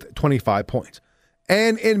with 25 points.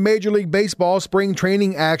 And in Major League Baseball, spring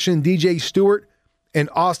training action, DJ Stewart and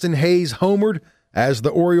Austin Hayes homered as the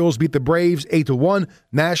Orioles beat the Braves 8-1.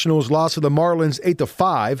 Nationals lost to the Marlins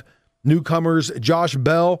 8-5. Newcomers Josh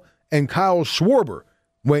Bell and Kyle Schwarber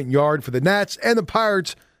went yard for the Nats, and the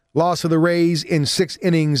Pirates lost to the Rays in 6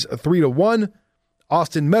 innings, 3-1.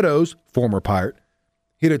 Austin Meadows, former Pirate,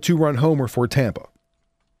 hit a 2-run homer for Tampa.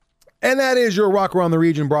 And that is your Rock Around the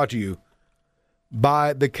Region, brought to you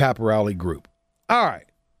by the Caporale Group. All right,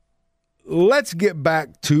 let's get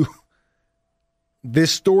back to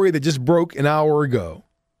this story that just broke an hour ago.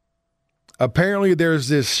 Apparently, there's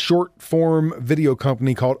this short-form video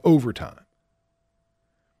company called Overtime.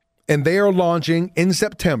 And they are launching in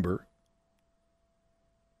September,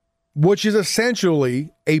 which is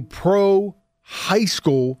essentially a pro high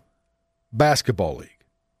school basketball league.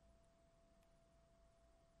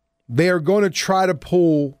 They are going to try to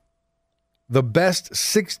pull the best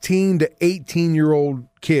 16 to 18-year-old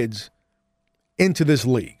kids into this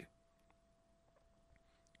league.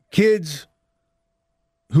 Kids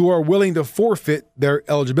who are willing to forfeit their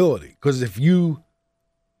eligibility. Because if you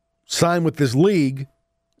sign with this league,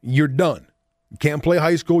 you're done. You can't play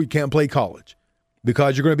high school, you can't play college,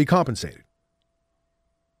 because you're going to be compensated.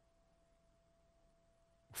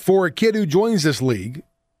 For a kid who joins this league,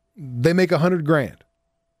 they make $100,000.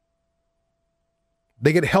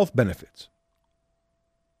 They get health benefits.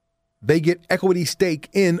 They get equity stake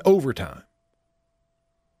in Overtime.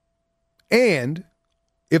 And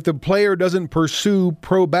if the player doesn't pursue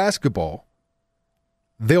pro basketball,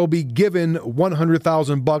 they'll be given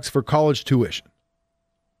 $100,000 for college tuition.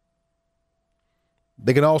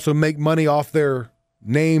 They can also make money off their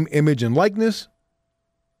name, image, and likeness.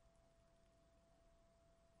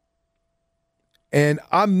 And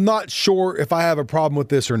I'm not sure if I have a problem with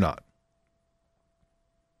this or not.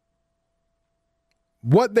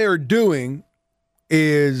 What they're doing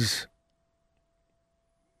is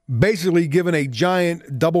basically giving a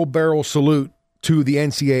giant double-barrel salute to the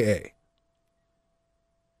NCAA.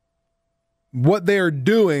 What they're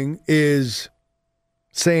doing is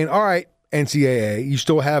saying, all right, NCAA, you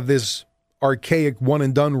still have this archaic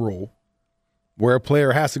one-and-done rule where a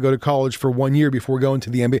player has to go to college for 1 year before going to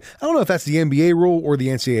the NBA. I don't know if that's the NBA rule or the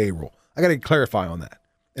NCAA rule. I got to clarify on that.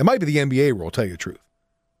 It might be the NBA rule, tell you the truth.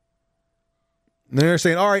 And they're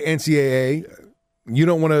saying, all right, NCAA, you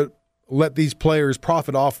don't want to let these players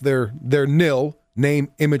profit off their nil,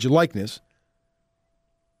 name, image, and likeness,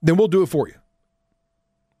 then we'll do it for you.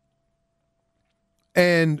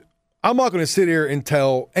 And I'm not going to sit here and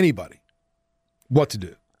tell anybody what to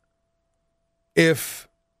do. If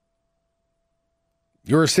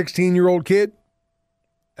you're a 16-year-old kid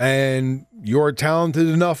and you're talented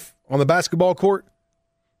enough on the basketball court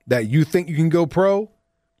that you think you can go pro,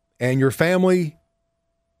 and your family,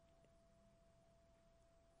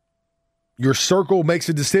 your circle makes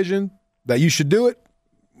a decision that you should do it,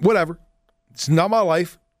 whatever. It's not my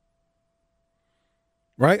life.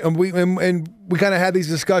 Right? And we kind of had these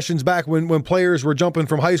discussions back when players were jumping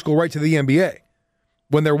from high school right to the NBA,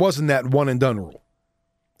 when there wasn't that one-and-done rule.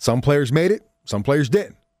 Some players made it, some players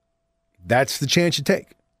didn't. That's the chance you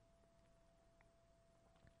take.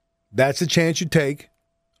 That's the chance you take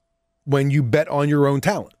when you bet on your own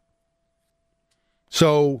talent.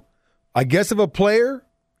 So I guess if a player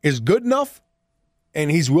is good enough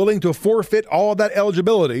and he's willing to forfeit all of that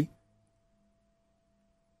eligibility,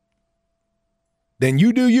 then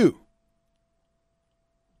you do you.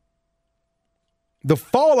 The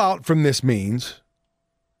fallout from this means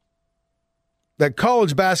that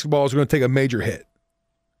college basketball is going to take a major hit.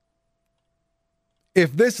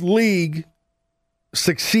 If this league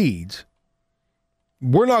succeeds,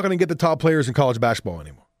 we're not going to get the top players in college basketball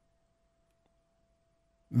anymore.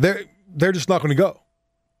 They're just not going to go.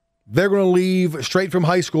 They're going to leave straight from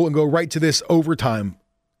high school and go right to this Overtime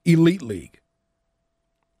elite league.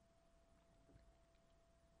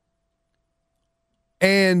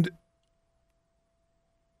 And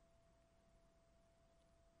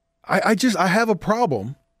I have a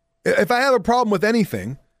problem. If I have a problem with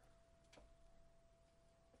anything,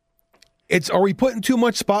 are we putting too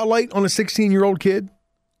much spotlight on a 16-year-old kid?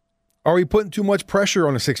 Are we putting too much pressure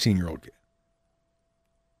on a 16-year-old kid?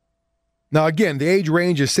 Now, again, the age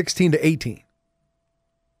range is 16 to 18.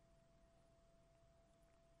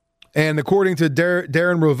 And according to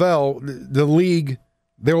Darren Rovell, the league,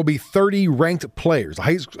 there will be 30 ranked players,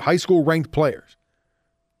 high school ranked players,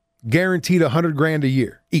 guaranteed $100,000 a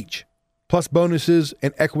year each, plus bonuses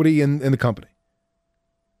and equity in the company.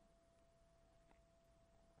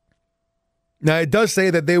 Now, it does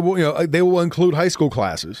say that they will include high school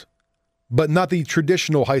classes, but not the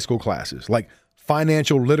traditional high school classes, like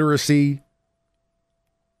financial literacy,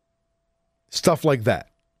 stuff like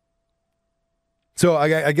that. So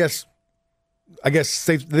I guess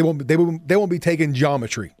they won't be taking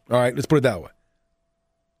geometry. All right, let's put it that way.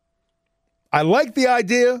 I like the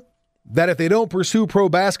idea that if they don't pursue pro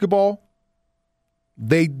basketball,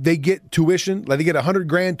 they get tuition, like they get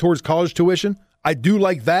 $100,000 towards college tuition. I do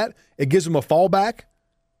like that. It gives them a fallback.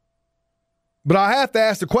 But I have to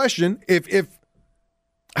ask the question: if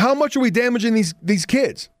how much are we damaging these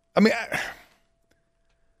kids? I mean,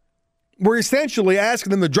 we're essentially asking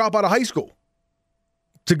them to drop out of high school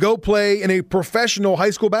to go play in a professional high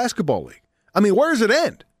school basketball league. I mean, where does it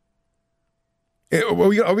end? Are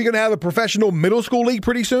we going to have a professional middle school league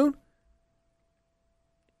pretty soon?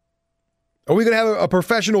 Are we going to have a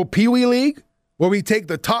professional Pee Wee league where we take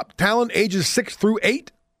the top talent ages 6 through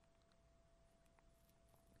 8?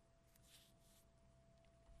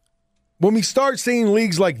 When we start seeing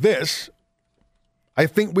leagues like this, I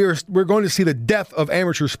think we're going to see the death of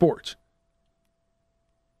amateur sports.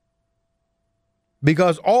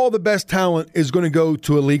 Because all the best talent is going to go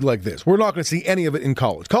to a league like this. We're not going to see any of it in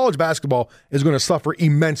college. College basketball is going to suffer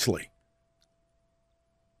immensely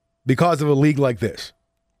because of a league like this.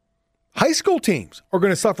 High school teams are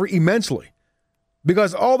going to suffer immensely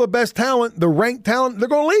because all the best talent, the ranked talent, they're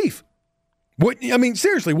going to leave. I mean,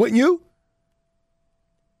 seriously, wouldn't you?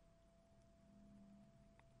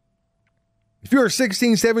 If you're a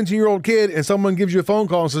 16, 17-year-old kid and someone gives you a phone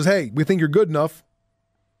call and says, hey, we think you're good enough,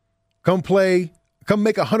 come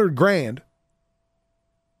make $100,000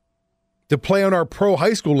 to play on our pro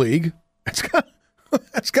high school league, that's kind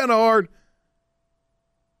of hard.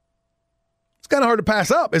 It's kind of hard to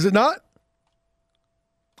pass up, is it not?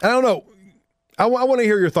 I don't know. I want to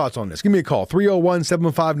hear your thoughts on this. Give me a call,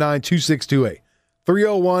 301-759-2628.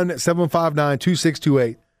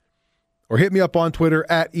 301-759-2628. Or hit me up on Twitter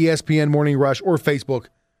at ESPN Morning Rush or Facebook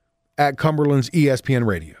at Cumberland's ESPN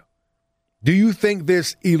Radio. Do you think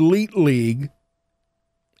this elite league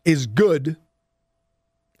is good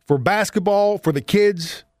for basketball, for the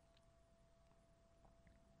kids?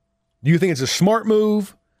 Do you think it's a smart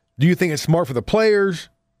move? Do you think it's smart for the players?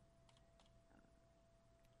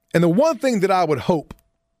 And the one thing that I would hope,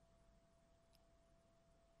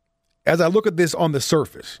 as I look at this on the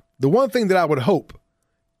surface, the one thing that I would hope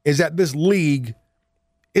is that this league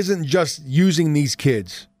isn't just using these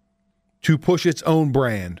kids to push its own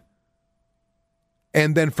brand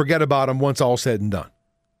and then forget about them once all said and done.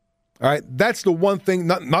 All right, that's the one thing,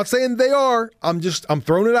 not saying they are, I'm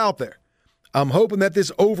throwing it out there. I'm hoping that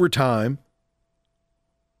this overtime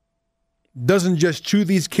doesn't just chew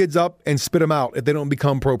these kids up and spit them out if they don't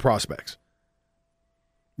become pro prospects.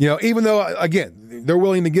 You know, even though, again, they're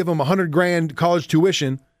willing to give them $100,000 college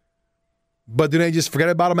tuition, but do they just forget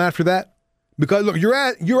about them after that? Because look, you're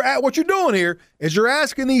at what you're doing here is you're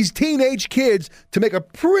asking these teenage kids to make a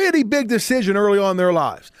pretty big decision early on in their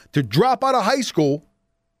lives to drop out of high school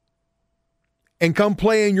and come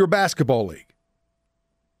play in your basketball league.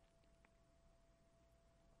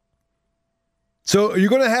 So are you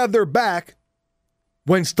going to have their back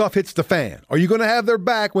when stuff hits the fan? Are you going to have their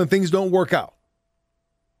back when things don't work out?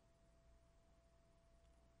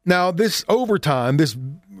 Now, this overtime, this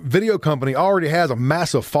video company already has a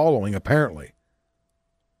massive following, apparently.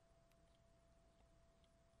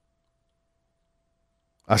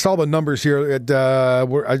 I saw the numbers here. At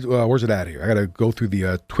where's it at here? I got to go through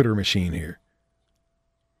the Twitter machine here.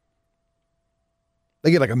 They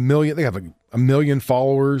get like 1 million. They have like 1 million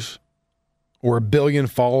followers or 1 billion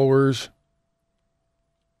followers.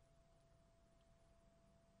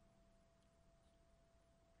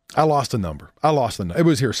 I lost the number. It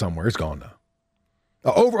was here somewhere. It's gone now.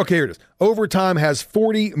 Okay, here it is. Overtime has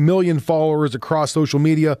 40 million followers across social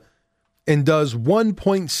media and does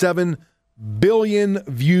 1.7 billion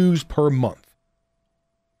views per month.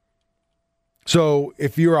 So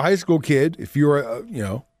if you're a high school kid, if you're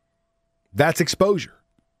that's exposure.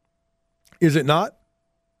 Is it not?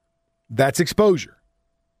 That's exposure.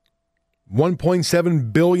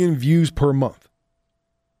 1.7 billion views per month.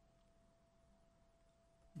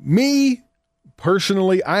 Me,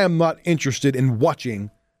 personally, I am not interested in watching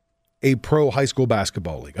a pro high school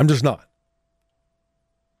basketball league. I'm just not.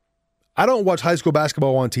 I don't watch high school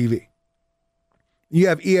basketball on TV. You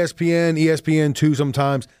have ESPN, ESPN2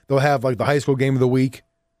 sometimes. They'll have like the high school game of the week.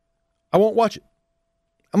 I won't watch it.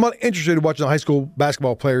 I'm not interested in watching the high school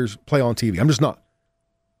basketball players play on TV. I'm just not.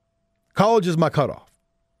 College is my cutoff.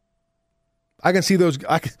 I can see those.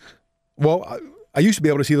 I used to be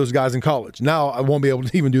able to see those guys in college. Now I won't be able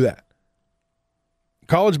to even do that.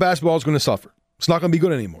 College basketball is going to suffer. It's not going to be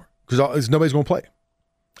good anymore because nobody's going to play.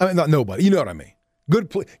 I mean, not nobody. You know what I mean.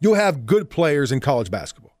 You'll have good players in college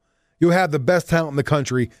basketball. You'll have the best talent in the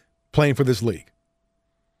country playing for this league.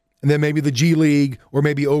 And then maybe the G League or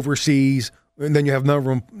maybe overseas, and then you have none of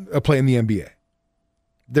them play in the NBA.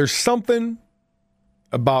 There's something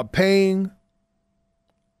about paying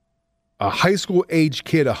a high school age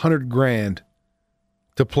kid $100,000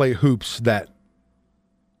 to play hoops that,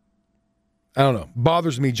 I don't know,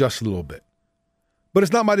 bothers me just a little bit. But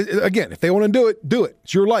it's not again, if they want to do it, do it.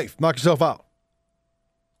 It's your life. Knock yourself out.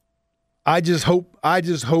 I just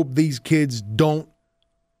hope these kids don't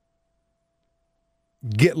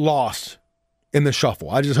get lost in the shuffle.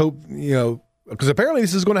 I just hope, because apparently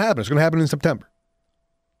this is going to happen. It's going to happen in September.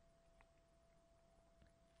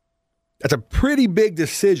 That's a pretty big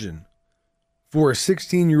decision for a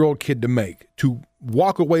 16-year-old kid to make, to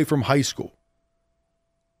walk away from high school,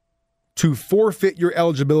 to forfeit your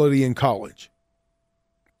eligibility in college,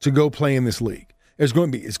 to go play in this league. It's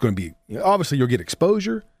going to be obviously you'll get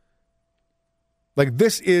exposure. Like,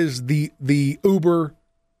 this is the Uber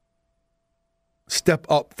step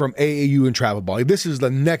up from AAU and travel ball. Like, this is the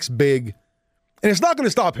next big, and it's not going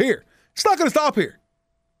to stop here. It's not going to stop here.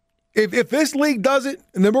 If this league does it,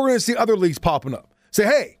 and then we're going to see other leagues popping up. Say,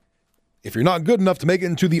 hey, if you're not good enough to make it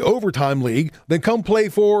into the overtime league, then come play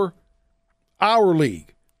for our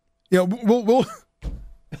league. We'll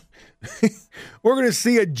we're going to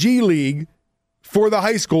see a G League for the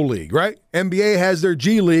high school league, right? NBA has their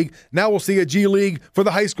G League. Now we'll see a G League for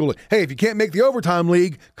the high school league. Hey, if you can't make the overtime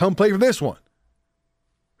league, come play for this one.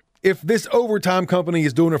 If this overtime company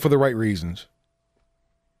is doing it for the right reasons,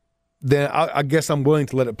 then I guess I'm willing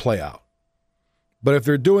to let it play out. But if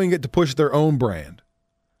they're doing it to push their own brand,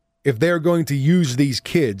 if they're going to use these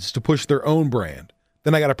kids to push their own brand,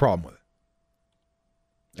 then I got a problem with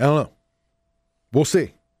it. I don't know. We'll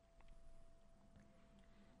see.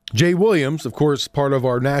 Jay Williams, of course, part of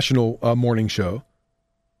our national morning show,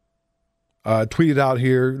 tweeted out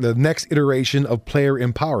here the next iteration of player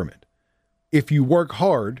empowerment. If you work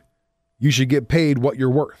hard, you should get paid what you're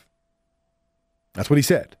worth. That's what he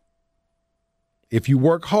said. If you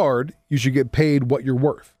work hard, you should get paid what you're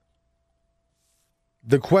worth.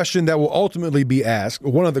 The question that will ultimately be asked,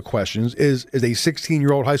 one of the questions, is a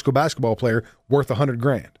 16-year-old high school basketball player worth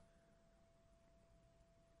 $100,000?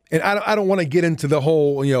 And I don't want to get into the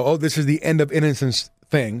whole, this is the end of innocence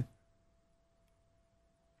thing.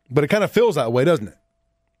 But it kind of feels that way, doesn't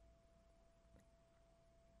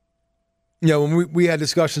it? When we had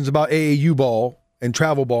discussions about AAU ball and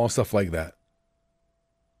travel ball and stuff like that,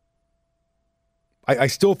 I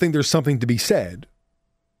still think there's something to be said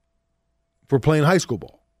for playing high school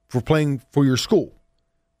ball, for playing for your school,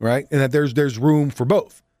 right? And that there's room for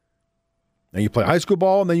both. Now you play high school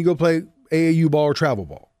ball, and then you go play AAU ball or travel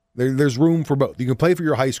ball. There's room for both. You can play for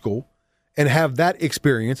your high school and have that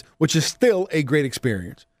experience, which is still a great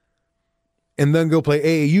experience, and then go play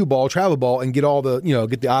AAU ball, travel ball, and get all the,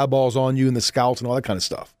 get the eyeballs on you and the scouts and all that kind of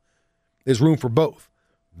stuff. There's room for both.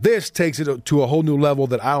 This takes it to a whole new level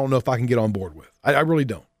that I don't know if I can get on board with. I really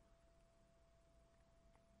don't.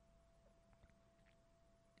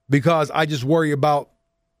 Because I just worry about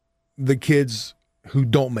the kids who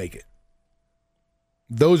don't make it.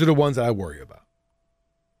 Those are the ones that I worry about.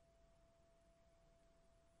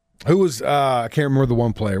 Who was, I can't remember the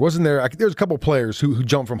one player. Wasn't there, there's a couple players who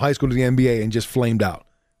jumped from high school to the NBA and just flamed out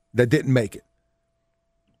that didn't make it.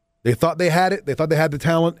 They thought they had it. They thought they had the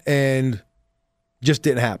talent and just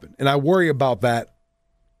didn't happen. And I worry about that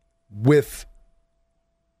with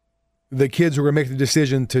the kids who are going to make the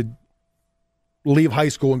decision to leave high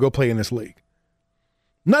school and go play in this league.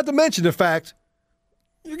 Not to mention the fact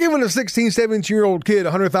you're giving a 16, 17-year-old kid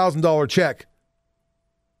a $100,000 check.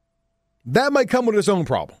 That might come with its own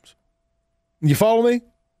problems. You follow me?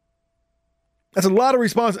 That's a lot of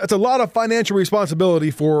That's a lot of financial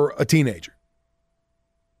responsibility for a teenager.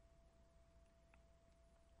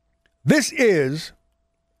 This is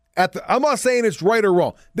I'm not saying it's right or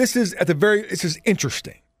wrong. This is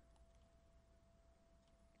interesting.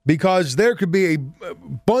 Because there could be a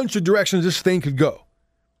bunch of directions this thing could go.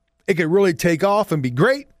 It could really take off and be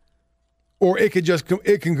great, or it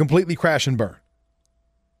can completely crash and burn.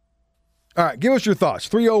 All right, give us your thoughts.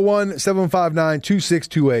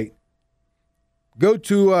 301-759-2628. Go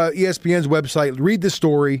to ESPN's website, read the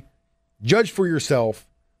story, judge for yourself.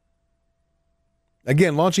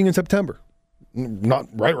 Again, launching in September. Not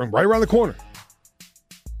right around the corner.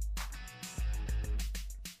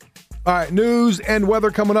 All right, news and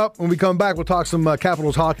weather coming up. When we come back, we'll talk some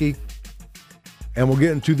Capitals hockey, and we'll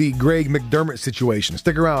get into the Greg McDermott situation.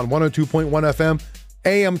 Stick around, 102.1 FM,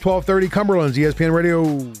 AM 1230, Cumberland's ESPN Radio.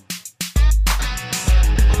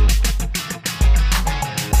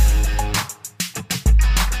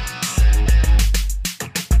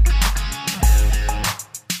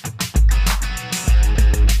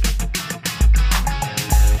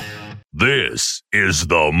 This is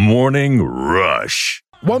the Morning Rush.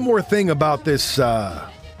 One more thing about this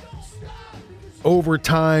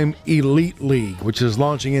Overtime Elite League, which is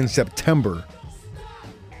launching in September,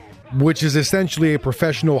 which is essentially a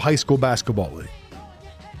professional high school basketball league.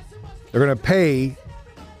 They're going to pay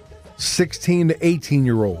 16 to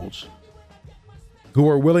 18-year-olds who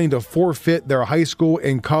are willing to forfeit their high school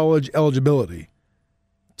and college eligibility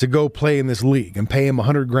to go play in this league and pay them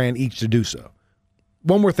 $100,000 each to do so.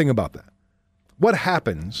 One more thing about that. What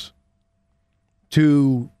happens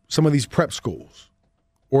to some of these prep schools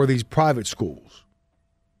or these private schools?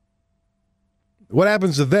 What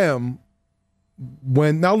happens to them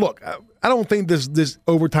when, now look, I don't think this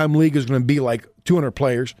overtime league is going to be like 200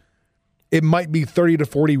 players. It might be 30 to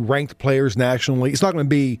 40 ranked players nationally. It's not going to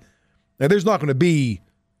be, now there's not going to be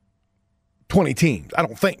 20 teams, I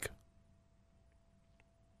don't think.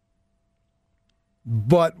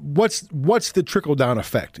 But what's the trickle-down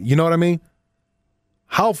effect? You know what I mean?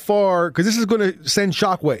 How far, because this is going to send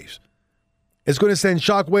shockwaves. It's going to send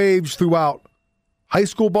shockwaves throughout high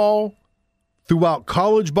school ball, throughout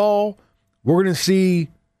college ball. We're going to see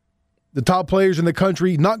the top players in the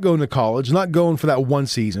country not going to college, not going for that one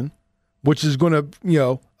season, which is going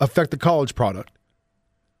to, affect the college product.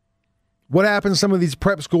 What happens to some of these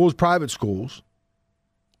prep schools, private schools?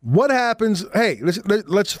 What happens, hey,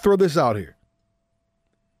 let's throw this out here.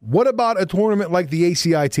 What about a tournament like the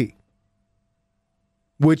ACIT,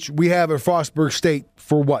 which we have at Frostburg State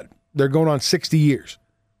for what? They're going on 60 years.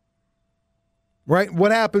 Right?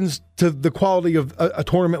 What happens to the quality of a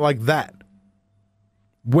tournament like that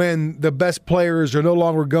when the best players are no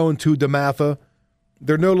longer going to DeMatha,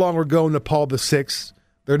 they're no longer going to Paul VI,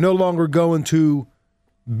 they're no longer going to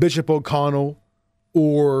Bishop O'Connell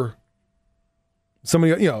or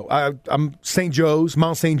somebody, I'm St. Joe's,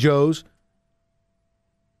 Mount St. Joe's.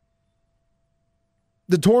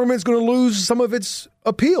 The tournament's going to lose some of its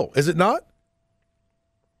appeal, is it not?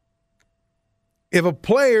 If a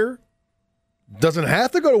player doesn't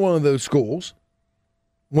have to go to one of those schools,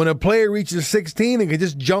 when a player reaches 16 and can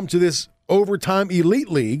just jump to this overtime elite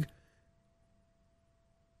league,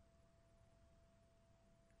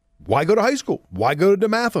 why go to high school? Why go to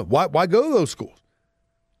DeMatha? Why go to those schools?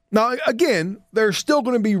 Now, again, there's still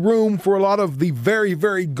going to be room for a lot of the very,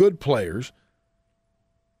 very good players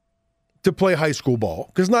to play high school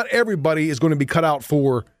ball, because not everybody is going to be cut out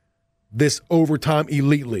for this overtime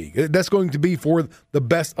elite league. That's going to be for the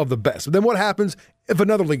best of the best. But then what happens if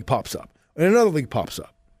another league pops up and another league pops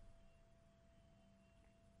up?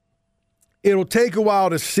 It'll take a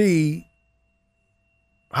while to see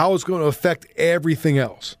how it's going to affect everything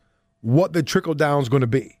else, what the trickle down is going to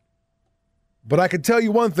be. But I can tell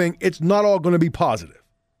you one thing, it's not all going to be positive.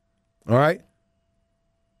 All right?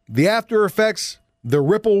 The after effects, the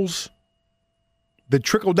ripples, the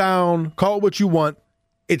trickle down, call it what you want,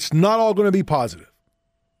 it's not all going to be positive.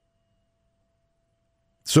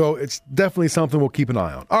 So it's definitely something we'll keep an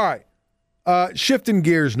eye on. All right, shifting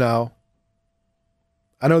gears now.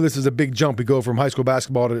 I know this is a big jump. We go from high school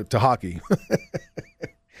basketball to hockey.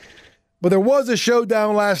 But there was a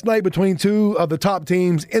showdown last night between two of the top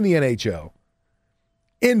teams in the NHL.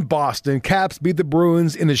 In Boston, Caps beat the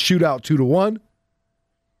Bruins in a shootout 2-1.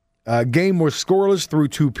 Game was scoreless through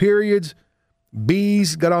 2 periods.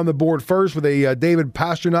 Bees got on the board first with a David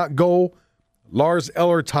Pastrnak goal. Lars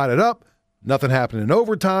Eller tied it up. Nothing happened in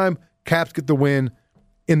overtime. Caps get the win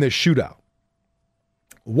in the shootout.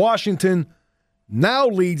 Washington now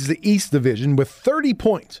leads the East Division with 30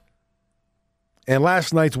 points. And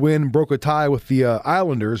last night's win broke a tie with the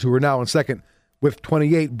Islanders, who are now in second with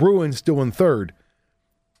 28. Bruins still in third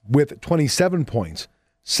with 27 points.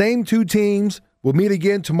 Same two teams will meet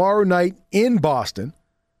again tomorrow night in Boston.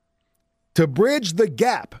 To bridge the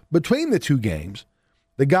gap between the two games,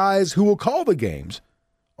 the guys who will call the games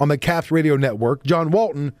on the Caps Radio Network, John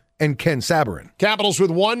Walton and Ken Saberin. Capitals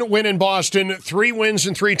with 1 win in Boston, 3 wins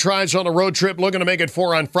and 3 tries on a road trip, looking to make it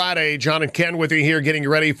 4 on Friday. John and Ken with you here, getting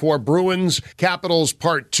you ready for Bruins Capitals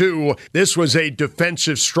Part 2. This was a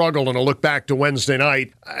defensive struggle and a look back to Wednesday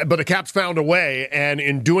night, but the Caps found a way, and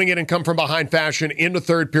in doing it in come-from-behind fashion in the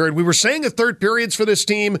third period, we were saying the third periods for this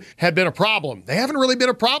team had been a problem. They haven't really been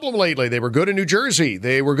a problem lately. They were good in New Jersey.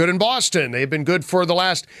 They were good in Boston. They've been good for the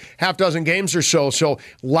last half dozen games or so. So a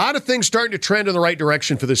lot of things starting to trend in the right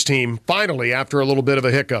direction for this team. team, finally, after a little bit of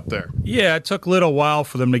a hiccup there. Yeah, it took a little while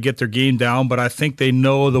for them to get their game down, but I think they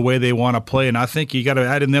know the way they want to play, and I think you got to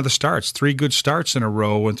add in the other starts. 3 good starts in a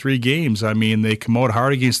row in 3 games. I mean, they come out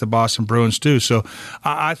hard against the Boston Bruins, too. So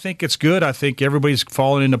I think it's good. I think everybody's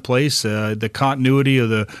falling into place. The continuity of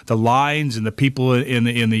the lines and the people in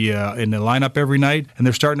the lineup every night, and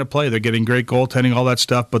they're starting to play. They're getting great goaltending, all that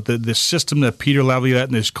stuff, but the system that Peter Laviolette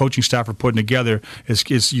and his coaching staff are putting together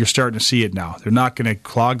is you're starting to see it now. They're not going to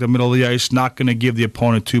clog the middle of the ice, not going to give the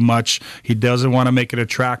opponent too much. He doesn't want to make it a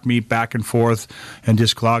track meet back and forth and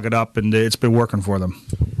just clog it up, and it's been working for them.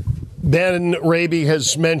 Ben Raby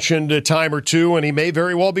has mentioned a time or two, and he may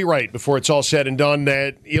very well be right before it's all said and done,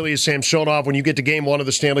 that Ilya Samsonov, when you get to Game 1 of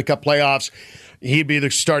the Stanley Cup playoffs, he'd be the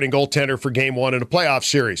starting goaltender for Game 1 in a playoff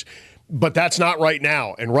series. But that's not right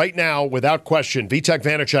now. And right now, without question, Vitek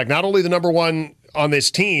Vanacek, not only the number one on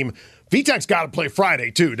this team, Vitek's got to play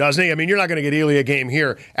Friday, too, doesn't he? I mean, you're not going to get Ilya a game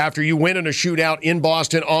here. After you win in a shootout in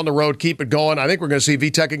Boston, on the road, keep it going. I think we're going to see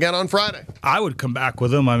Vitek again on Friday. I would come back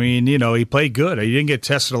with him. I mean, he played good. He didn't get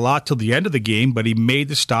tested a lot till the end of the game, but he made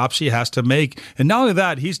the stops he has to make. And not only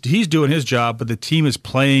that, he's doing his job, but the team is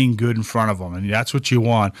playing good in front of him, and that's what you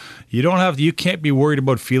want. You can't be worried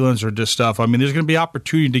about feelings or just stuff. I mean, there's going to be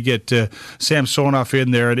opportunity to get Samsonov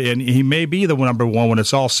in there, and he may be the number one when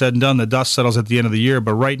it's all said and done. The dust settles at the end of the year,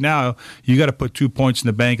 but right now, you got to put 2 points in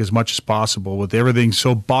the bank as much as possible. With everything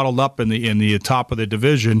so bottled up in the top of the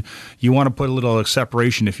division, you want to put a little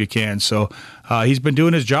separation if you can. So he's been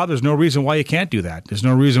doing his job. There's no reason why you can't do that. There's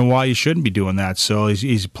no reason why you shouldn't be doing that. So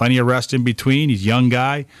he's plenty of rest in between. He's a young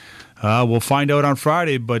guy. We'll find out on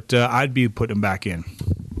Friday, but I'd be putting him back in.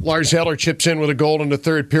 Lars Eller chips in with a goal in the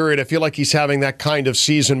third period. I feel like he's having that kind of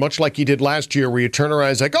season, much like he did last year, where you turn around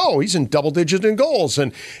and it's like, oh, he's in double digits in goals.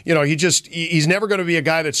 And, he's never going to be a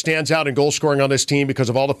guy that stands out in goal scoring on this team because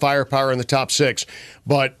of all the firepower in the top 6.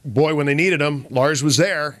 But, boy, when they needed him, Lars was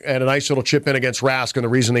there, and a nice little chip in against Rask, and the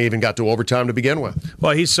reason they even got to overtime to begin with.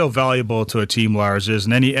 Well, he's so valuable to a team, Lars is,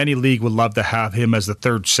 and any league would love to have him as the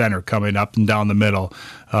third center coming up and down the middle.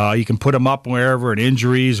 You can put him up wherever, in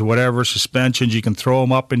injuries, whatever, suspensions. You can throw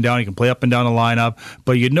him up and down. You can play up and down the lineup.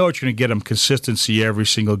 But you know what you're going to get him consistency every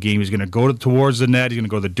single game. He's going to go towards the net. He's going to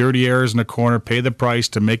go to the dirty areas in the corner, pay the price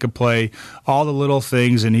to make a play, all the little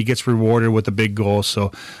things, and he gets rewarded with a big goal.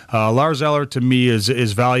 So Lars Eller, to me,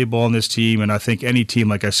 is valuable on this team, and I think any team,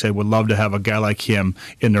 like I said, would love to have a guy like him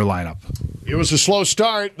in their lineup. It was a slow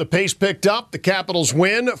start. The pace picked up. The Capitals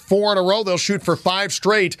win 4 in a row. They'll shoot for 5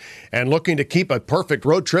 straight and looking to keep a perfect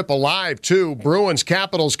road trip alive, too. Bruins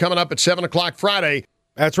Capitals coming up at 7 o'clock Friday.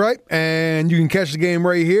 That's right, and you can catch the game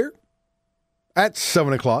right here at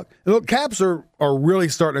 7 o'clock. And look, Caps are really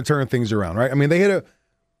starting to turn things around, right? I mean, they hit a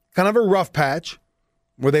kind of a rough patch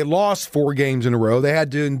where they lost 4 games in a row. They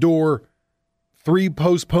had to endure 3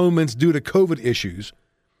 postponements due to COVID issues.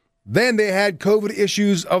 Then they had COVID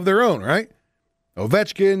issues of their own, right?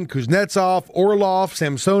 Ovechkin, Kuznetsov, Orlov,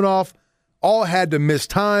 Samsonov all had to miss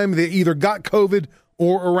time. They either got COVID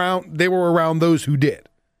or they were around those who did.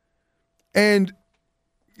 And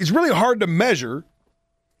it's really hard to measure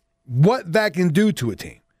what that can do to a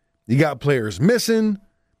team. You got players missing.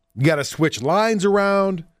 You got to switch lines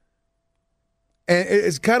around. And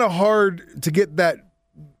it's kind of hard to get that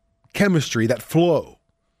chemistry, that flow,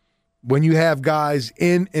 when you have guys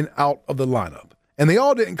in and out of the lineup. And they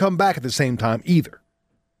all didn't come back at the same time either.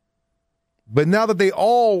 But now that they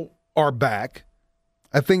all are back,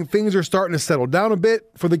 I think things are starting to settle down a bit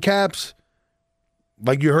for the Caps.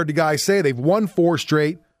 Like you heard the guy say, they've won 4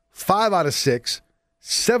 straight, 5 out of 6,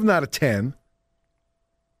 7 out of 10.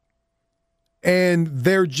 And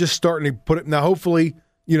they're just starting to put it. Now, hopefully,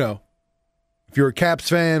 if you're a Caps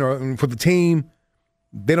fan or for the team,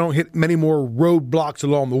 they don't hit many more roadblocks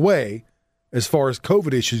along the way as far as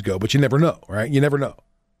COVID issues go. But you never know, right? You never know.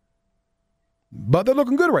 But they're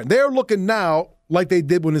looking good right now. They're looking now like they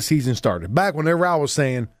did when the season started. Back whenever I was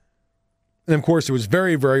saying, and of course it was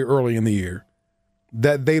very, very early in the year,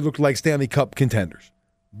 that they looked like Stanley Cup contenders.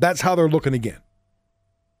 That's how they're looking again.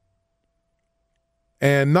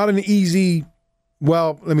 And not an easy,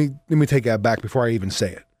 well, let me take that back before I even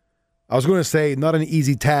say it. I was going to say not an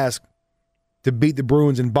easy task to beat the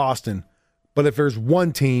Bruins in Boston, but if there's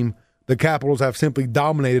one team the Capitals have simply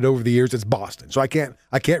dominated over the years, it's Boston. So I can't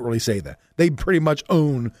really say that. They pretty much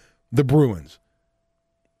own the Bruins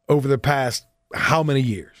over the past how many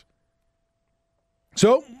years.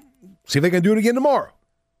 So, see if they can do it again tomorrow.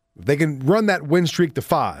 If they can run that win streak to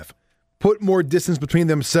 5, put more distance between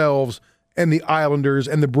themselves and the Islanders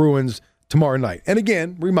and the Bruins tomorrow night. And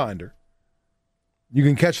again, reminder, you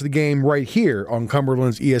can catch the game right here on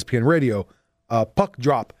Cumberland's ESPN Radio. Puck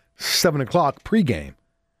drop, 7 o'clock pregame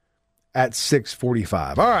at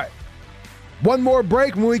 6:45. All right. One more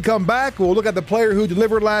break. When we come back, we'll look at the player who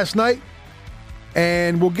delivered last night,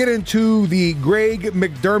 and we'll get into the Greg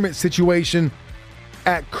McDermott situation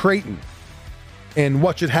at Creighton and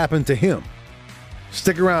what should happen to him.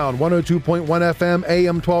 Stick around. 102.1 FM,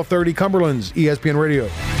 AM 1230, Cumberland's ESPN Radio.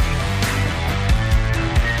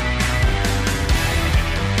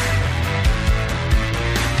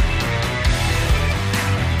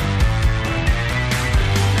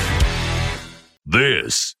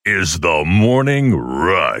 This is the Morning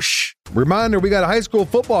Rush. Reminder, we got high school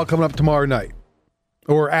football coming up tomorrow night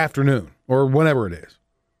or afternoon or whenever it is.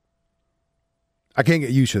 I can't get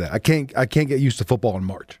used to that. I can't get used to football in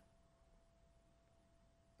March.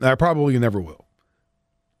 I probably never will.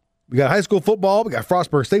 We got high school football. We got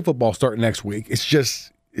Frostburg State football starting next week.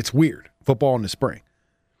 It's weird. Football in the spring.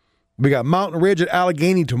 We got Mountain Ridge at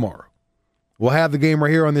Allegheny tomorrow. We'll have the game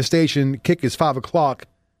right here on this station. Kick is 5 o'clock.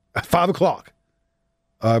 5 o'clock.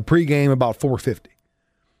 Pre-game about 4:50.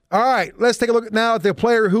 All right, let's take a look now at the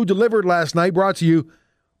player who delivered last night, brought to you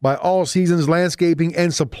by All Seasons Landscaping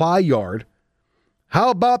and Supply Yard.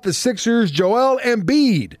 How about the Sixers' Joel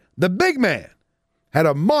Embiid, the big man, had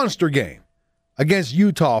a monster game against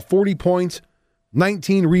Utah, 40 points,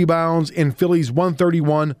 19 rebounds in Philly's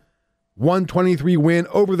 131-123 win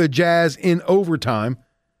over the Jazz in overtime.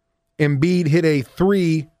 Embiid hit a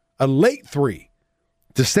late three,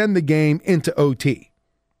 to send the game into OT.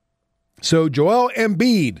 So Joel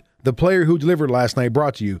Embiid, the player who delivered last night,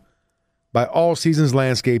 brought to you by All Seasons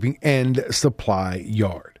Landscaping and Supply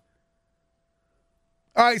Yard.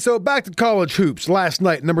 All right, so back to college hoops. Last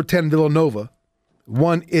night, number 10 Villanova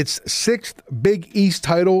won its 6th Big East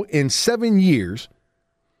title in 7 years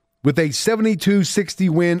with a 72-60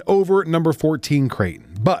 win over number 14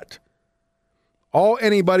 Creighton. But all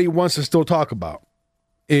anybody wants to still talk about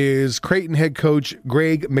is Creighton head coach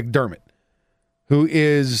Greg McDermott, who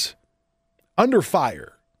is under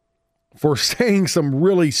fire for saying some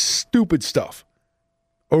really stupid stuff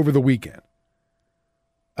over the weekend.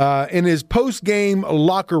 In his post-game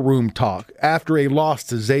locker room talk after a loss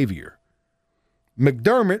to Xavier,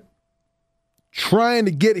 McDermott, trying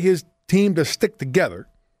to get his team to stick together,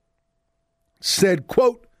 said,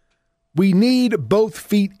 quote, "We need both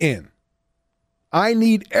feet in. I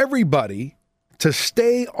need everybody to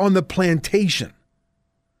stay on the plantation.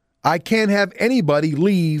 I can't have anybody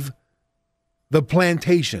leave the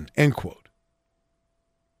plantation," end quote.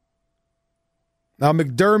 Now,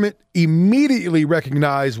 McDermott immediately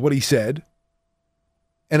recognized what he said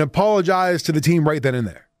and apologized to the team right then and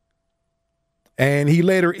there. And he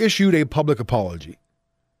later issued a public apology.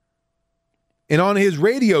 And on his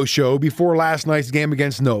radio show before last night's game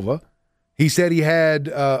against Nova, he said he had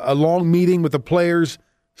a long meeting with the players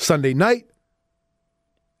Sunday night.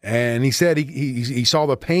 And he said he saw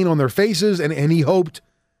the pain on their faces, and he hoped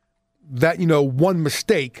that, one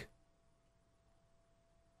mistake,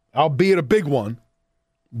 albeit a big one,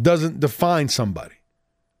 doesn't define somebody.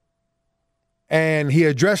 And he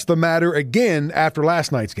addressed the matter again after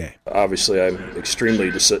last night's game. Obviously, I'm extremely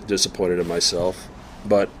disappointed in myself,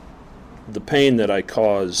 but the pain that I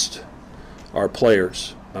caused our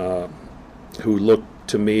players, who looked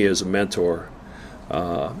to me as a mentor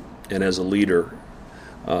and as a leader,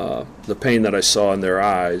 the pain that I saw in their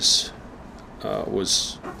eyes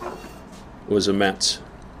was immense.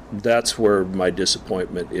 That's where my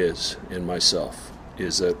disappointment is in myself,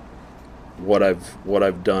 is that what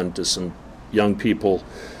I've done to some young people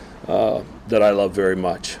that I love very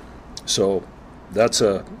much. So that's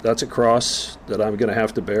a cross that I'm going to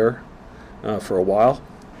have to bear for a while,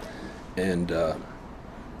 and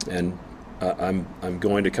I'm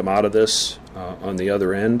going to come out of this on the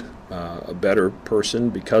other end a better person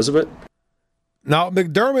because of it. Now,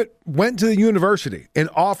 McDermott went to the university and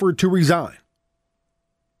offered to resign,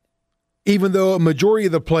 even though a majority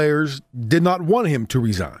of the players did not want him to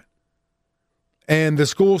resign. And the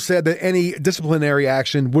school said that any disciplinary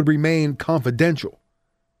action would remain confidential.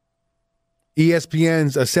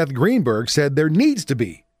 ESPN's Seth Greenberg said there needs to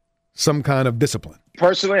be some kind of discipline.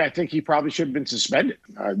 Personally, I think he probably should have been suspended.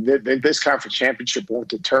 This conference championship won't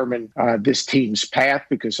determine this team's path,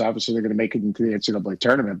 because obviously they're going to make it into the NCAA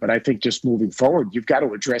tournament. But I think just moving forward, you've got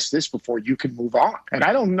to address this before you can move on. And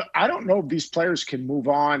I don't know if these players can move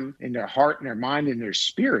on in their heart and their mind and their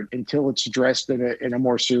spirit until it's addressed in a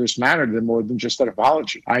more serious manner than more than just an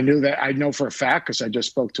apology. I know for a fact, because I just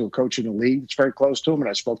spoke to a coach in the league that's very close to him, and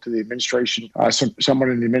I spoke to the administration, someone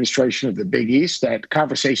in the administration of the Big East, that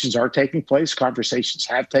conversations are taking place. Conversations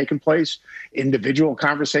have taken place. Individual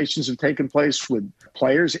conversations have taken place with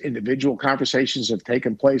players. Individual conversations have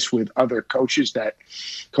taken place with other coaches that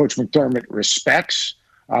Coach McDermott respects.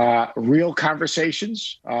 real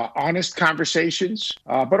conversations, honest conversations,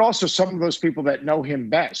 but also some of those people that know him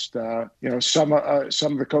best. Some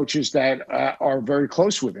of the coaches that are very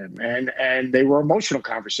close with him, and they were emotional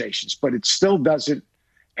conversations, but it still doesn't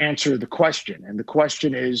answer the question. And the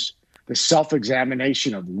question is the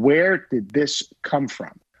self-examination of where did this come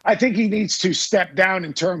from? I think he needs to step down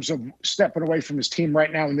in terms of stepping away from his team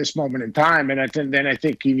right now in this moment in time. And then I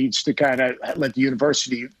think he needs to kind of let the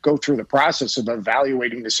university go through the process of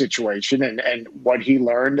evaluating the situation and what he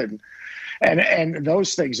learned and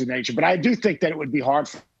those things in nature. But I do think that it would be hard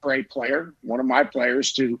for a player, one of my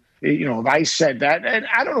players, to, if I said that, and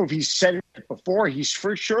I don't know if he's said it before, he's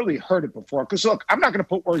for surely heard it before. Because look, I'm not going to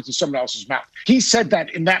put words in someone else's mouth. He said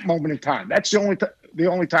that in that moment in time. That's the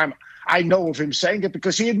only time I know of him saying it,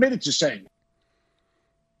 because he admitted to saying it.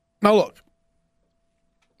 Now, look,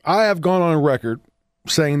 I have gone on record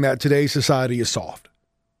saying that today's society is soft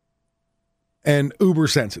and uber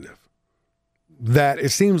sensitive. That it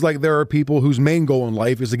seems like there are people whose main goal in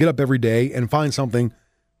life is to get up every day and find something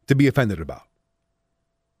to be offended about.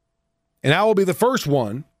 And I will be the first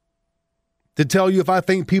one to tell you if I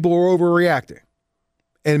think people are overreacting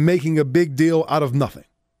and making a big deal out of nothing.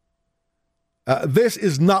 This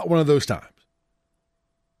is not one of those times.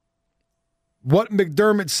 What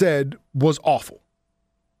McDermott said was awful.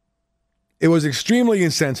 It was extremely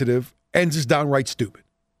insensitive and just downright stupid.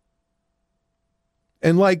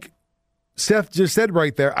 And like Seth just said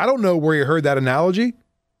right there, I don't know where you heard that analogy.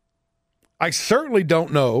 I certainly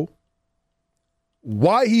don't know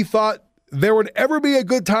why he thought there would ever be a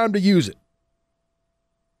good time to use it,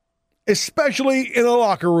 especially in a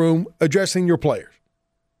locker room addressing your players.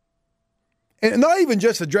 And not even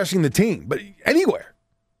just addressing the team, but anywhere.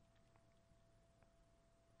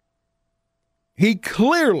 He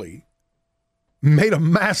clearly made a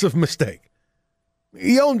massive mistake.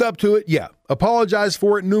 He owned up to it, yeah, apologized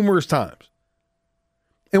for it numerous times.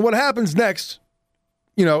 And what happens next,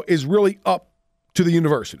 is really up to the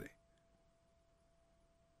university.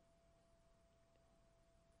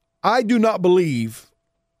 I do not believe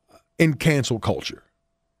in cancel culture.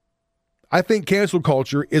 I think cancel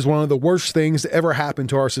culture is one of the worst things that ever happened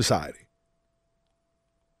to our society.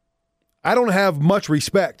 I don't have much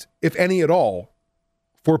respect, if any at all,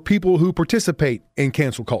 for people who participate in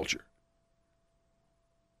cancel culture.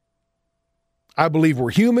 I believe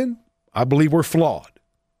we're human. I believe we're flawed.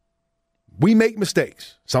 We make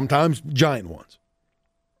mistakes, sometimes giant ones.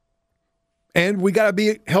 And we got to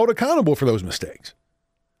be held accountable for those mistakes.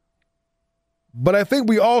 But I think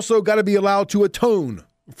we also got to be allowed to atone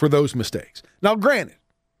for those mistakes. Now, granted,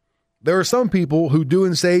 there are some people who do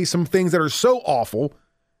and say some things that are so awful,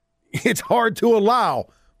 it's hard to allow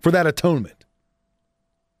for that atonement.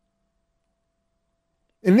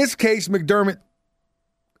 In this case, McDermott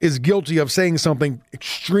is guilty of saying something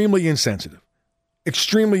extremely insensitive,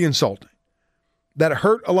 extremely insulting, that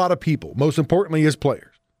hurt a lot of people, most importantly his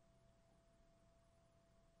players.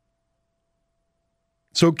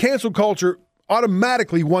 So cancel culture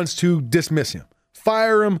automatically wants to dismiss him,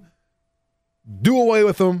 fire him, do away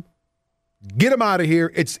with him, get him out of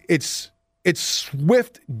here. It's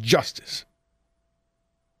swift justice.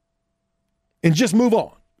 And just move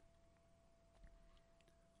on.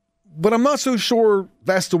 But I'm not so sure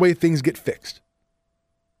that's the way things get fixed.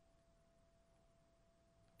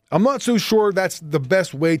 I'm not so sure that's the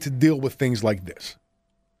best way to deal with things like this.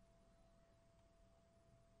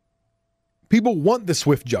 People want the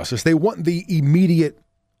swift justice. They want the immediate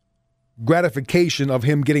gratification of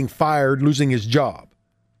him getting fired, losing his job.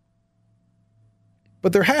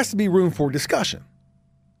 But there has to be room for discussion.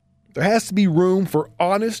 There has to be room for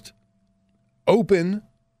honest, open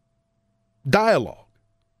dialogue.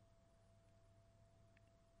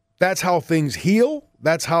 That's how things heal.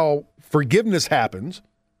 That's how forgiveness happens.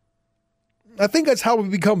 I think that's how we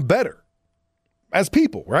become better as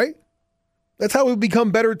people, right? That's how we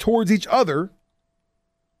become better towards each other,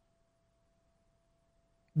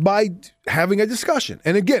 by having a discussion.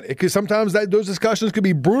 And again, because sometimes those discussions could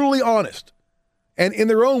be brutally honest and in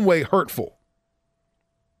their own way hurtful.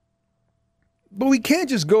 But we can't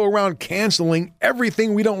just go around canceling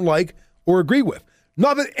everything we don't like or agree with.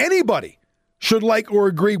 Not that anybody should like or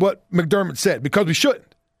agree what McDermott said, because we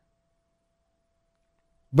shouldn't.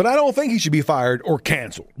 But I don't think he should be fired or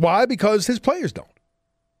canceled. Why? Because his players don't.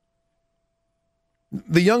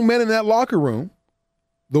 The young men in that locker room,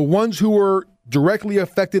 the ones who were directly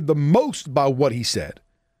affected the most by what he said,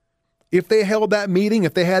 if they held that meeting,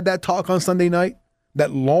 if they had that talk on Sunday night,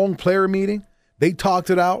 that long player meeting, they talked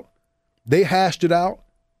it out, they hashed it out.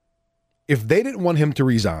 If they didn't want him to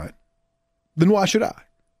resign, then why should I?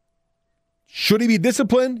 Should he be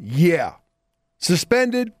disciplined? Yeah.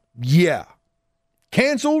 Suspended? Yeah.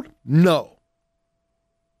 Canceled? No.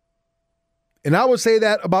 And I would say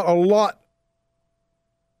that about a lot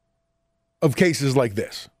of cases like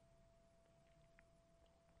this.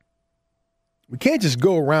 We can't just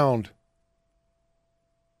go around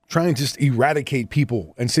trying to just eradicate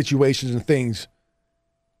people and situations and things.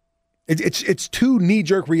 It's too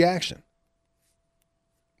knee-jerk reaction.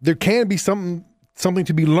 There can be something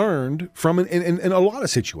to be learned from in a lot of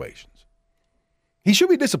situations. He should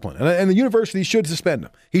be disciplined, and the university should suspend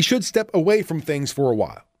him. He should step away from things for a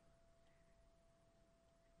while.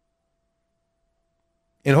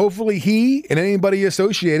 And hopefully he and anybody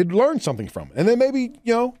associated learn something from it. And then maybe,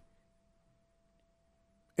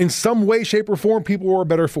 in some way, shape, or form, people are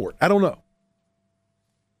better for it. I don't know.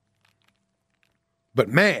 But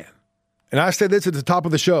man, and I said this at the top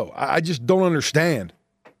of the show, I just don't understand.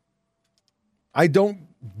 I don't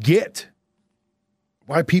get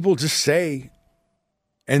why people just say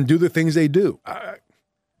and do the things they do.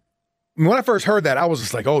 When I first heard that, I was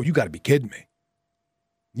just like, oh, you got to be kidding me.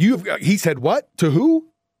 He said what? To who?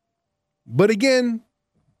 But again,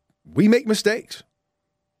 we make mistakes.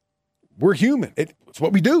 We're human. It's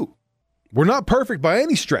what we do. We're not perfect by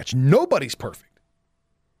any stretch. Nobody's perfect.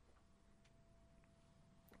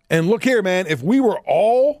 And look here, man, if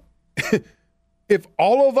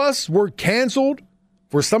all of us were canceled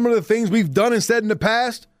for some of the things we've done and said in the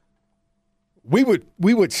past, we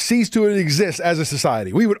would cease to exist as a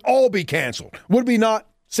society. We would all be canceled. Would we not?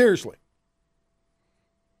 Seriously.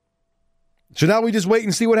 So now we just wait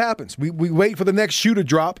and see what happens. We wait for the next shoe to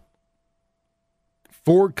drop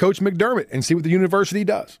for Coach McDermott and see what the university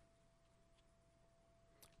does.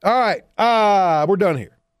 All right. We're done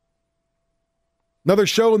here. Another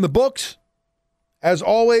show in the books. As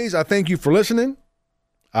always, I thank you for listening.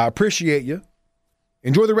 I appreciate you.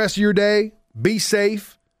 Enjoy the rest of your day. Be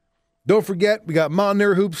safe. Don't forget, we got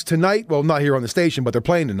Mountaineer Hoops tonight. Well, not here on the station, but they're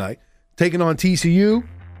playing tonight. Taking on TCU.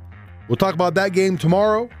 We'll talk about that game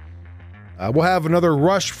tomorrow. We'll have another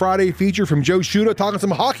Rush Friday feature from Joe Shuda talking some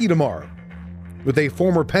hockey tomorrow with a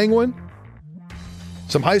former Penguin.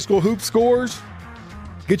 Some high school hoop scores.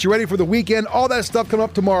 Get you ready for the weekend. All that stuff coming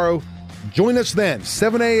up tomorrow. Join us then,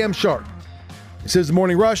 7 a.m. sharp. This is The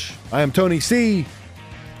Morning Rush. I am Tony C.,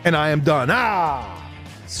 and I am done.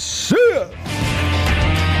 See ya!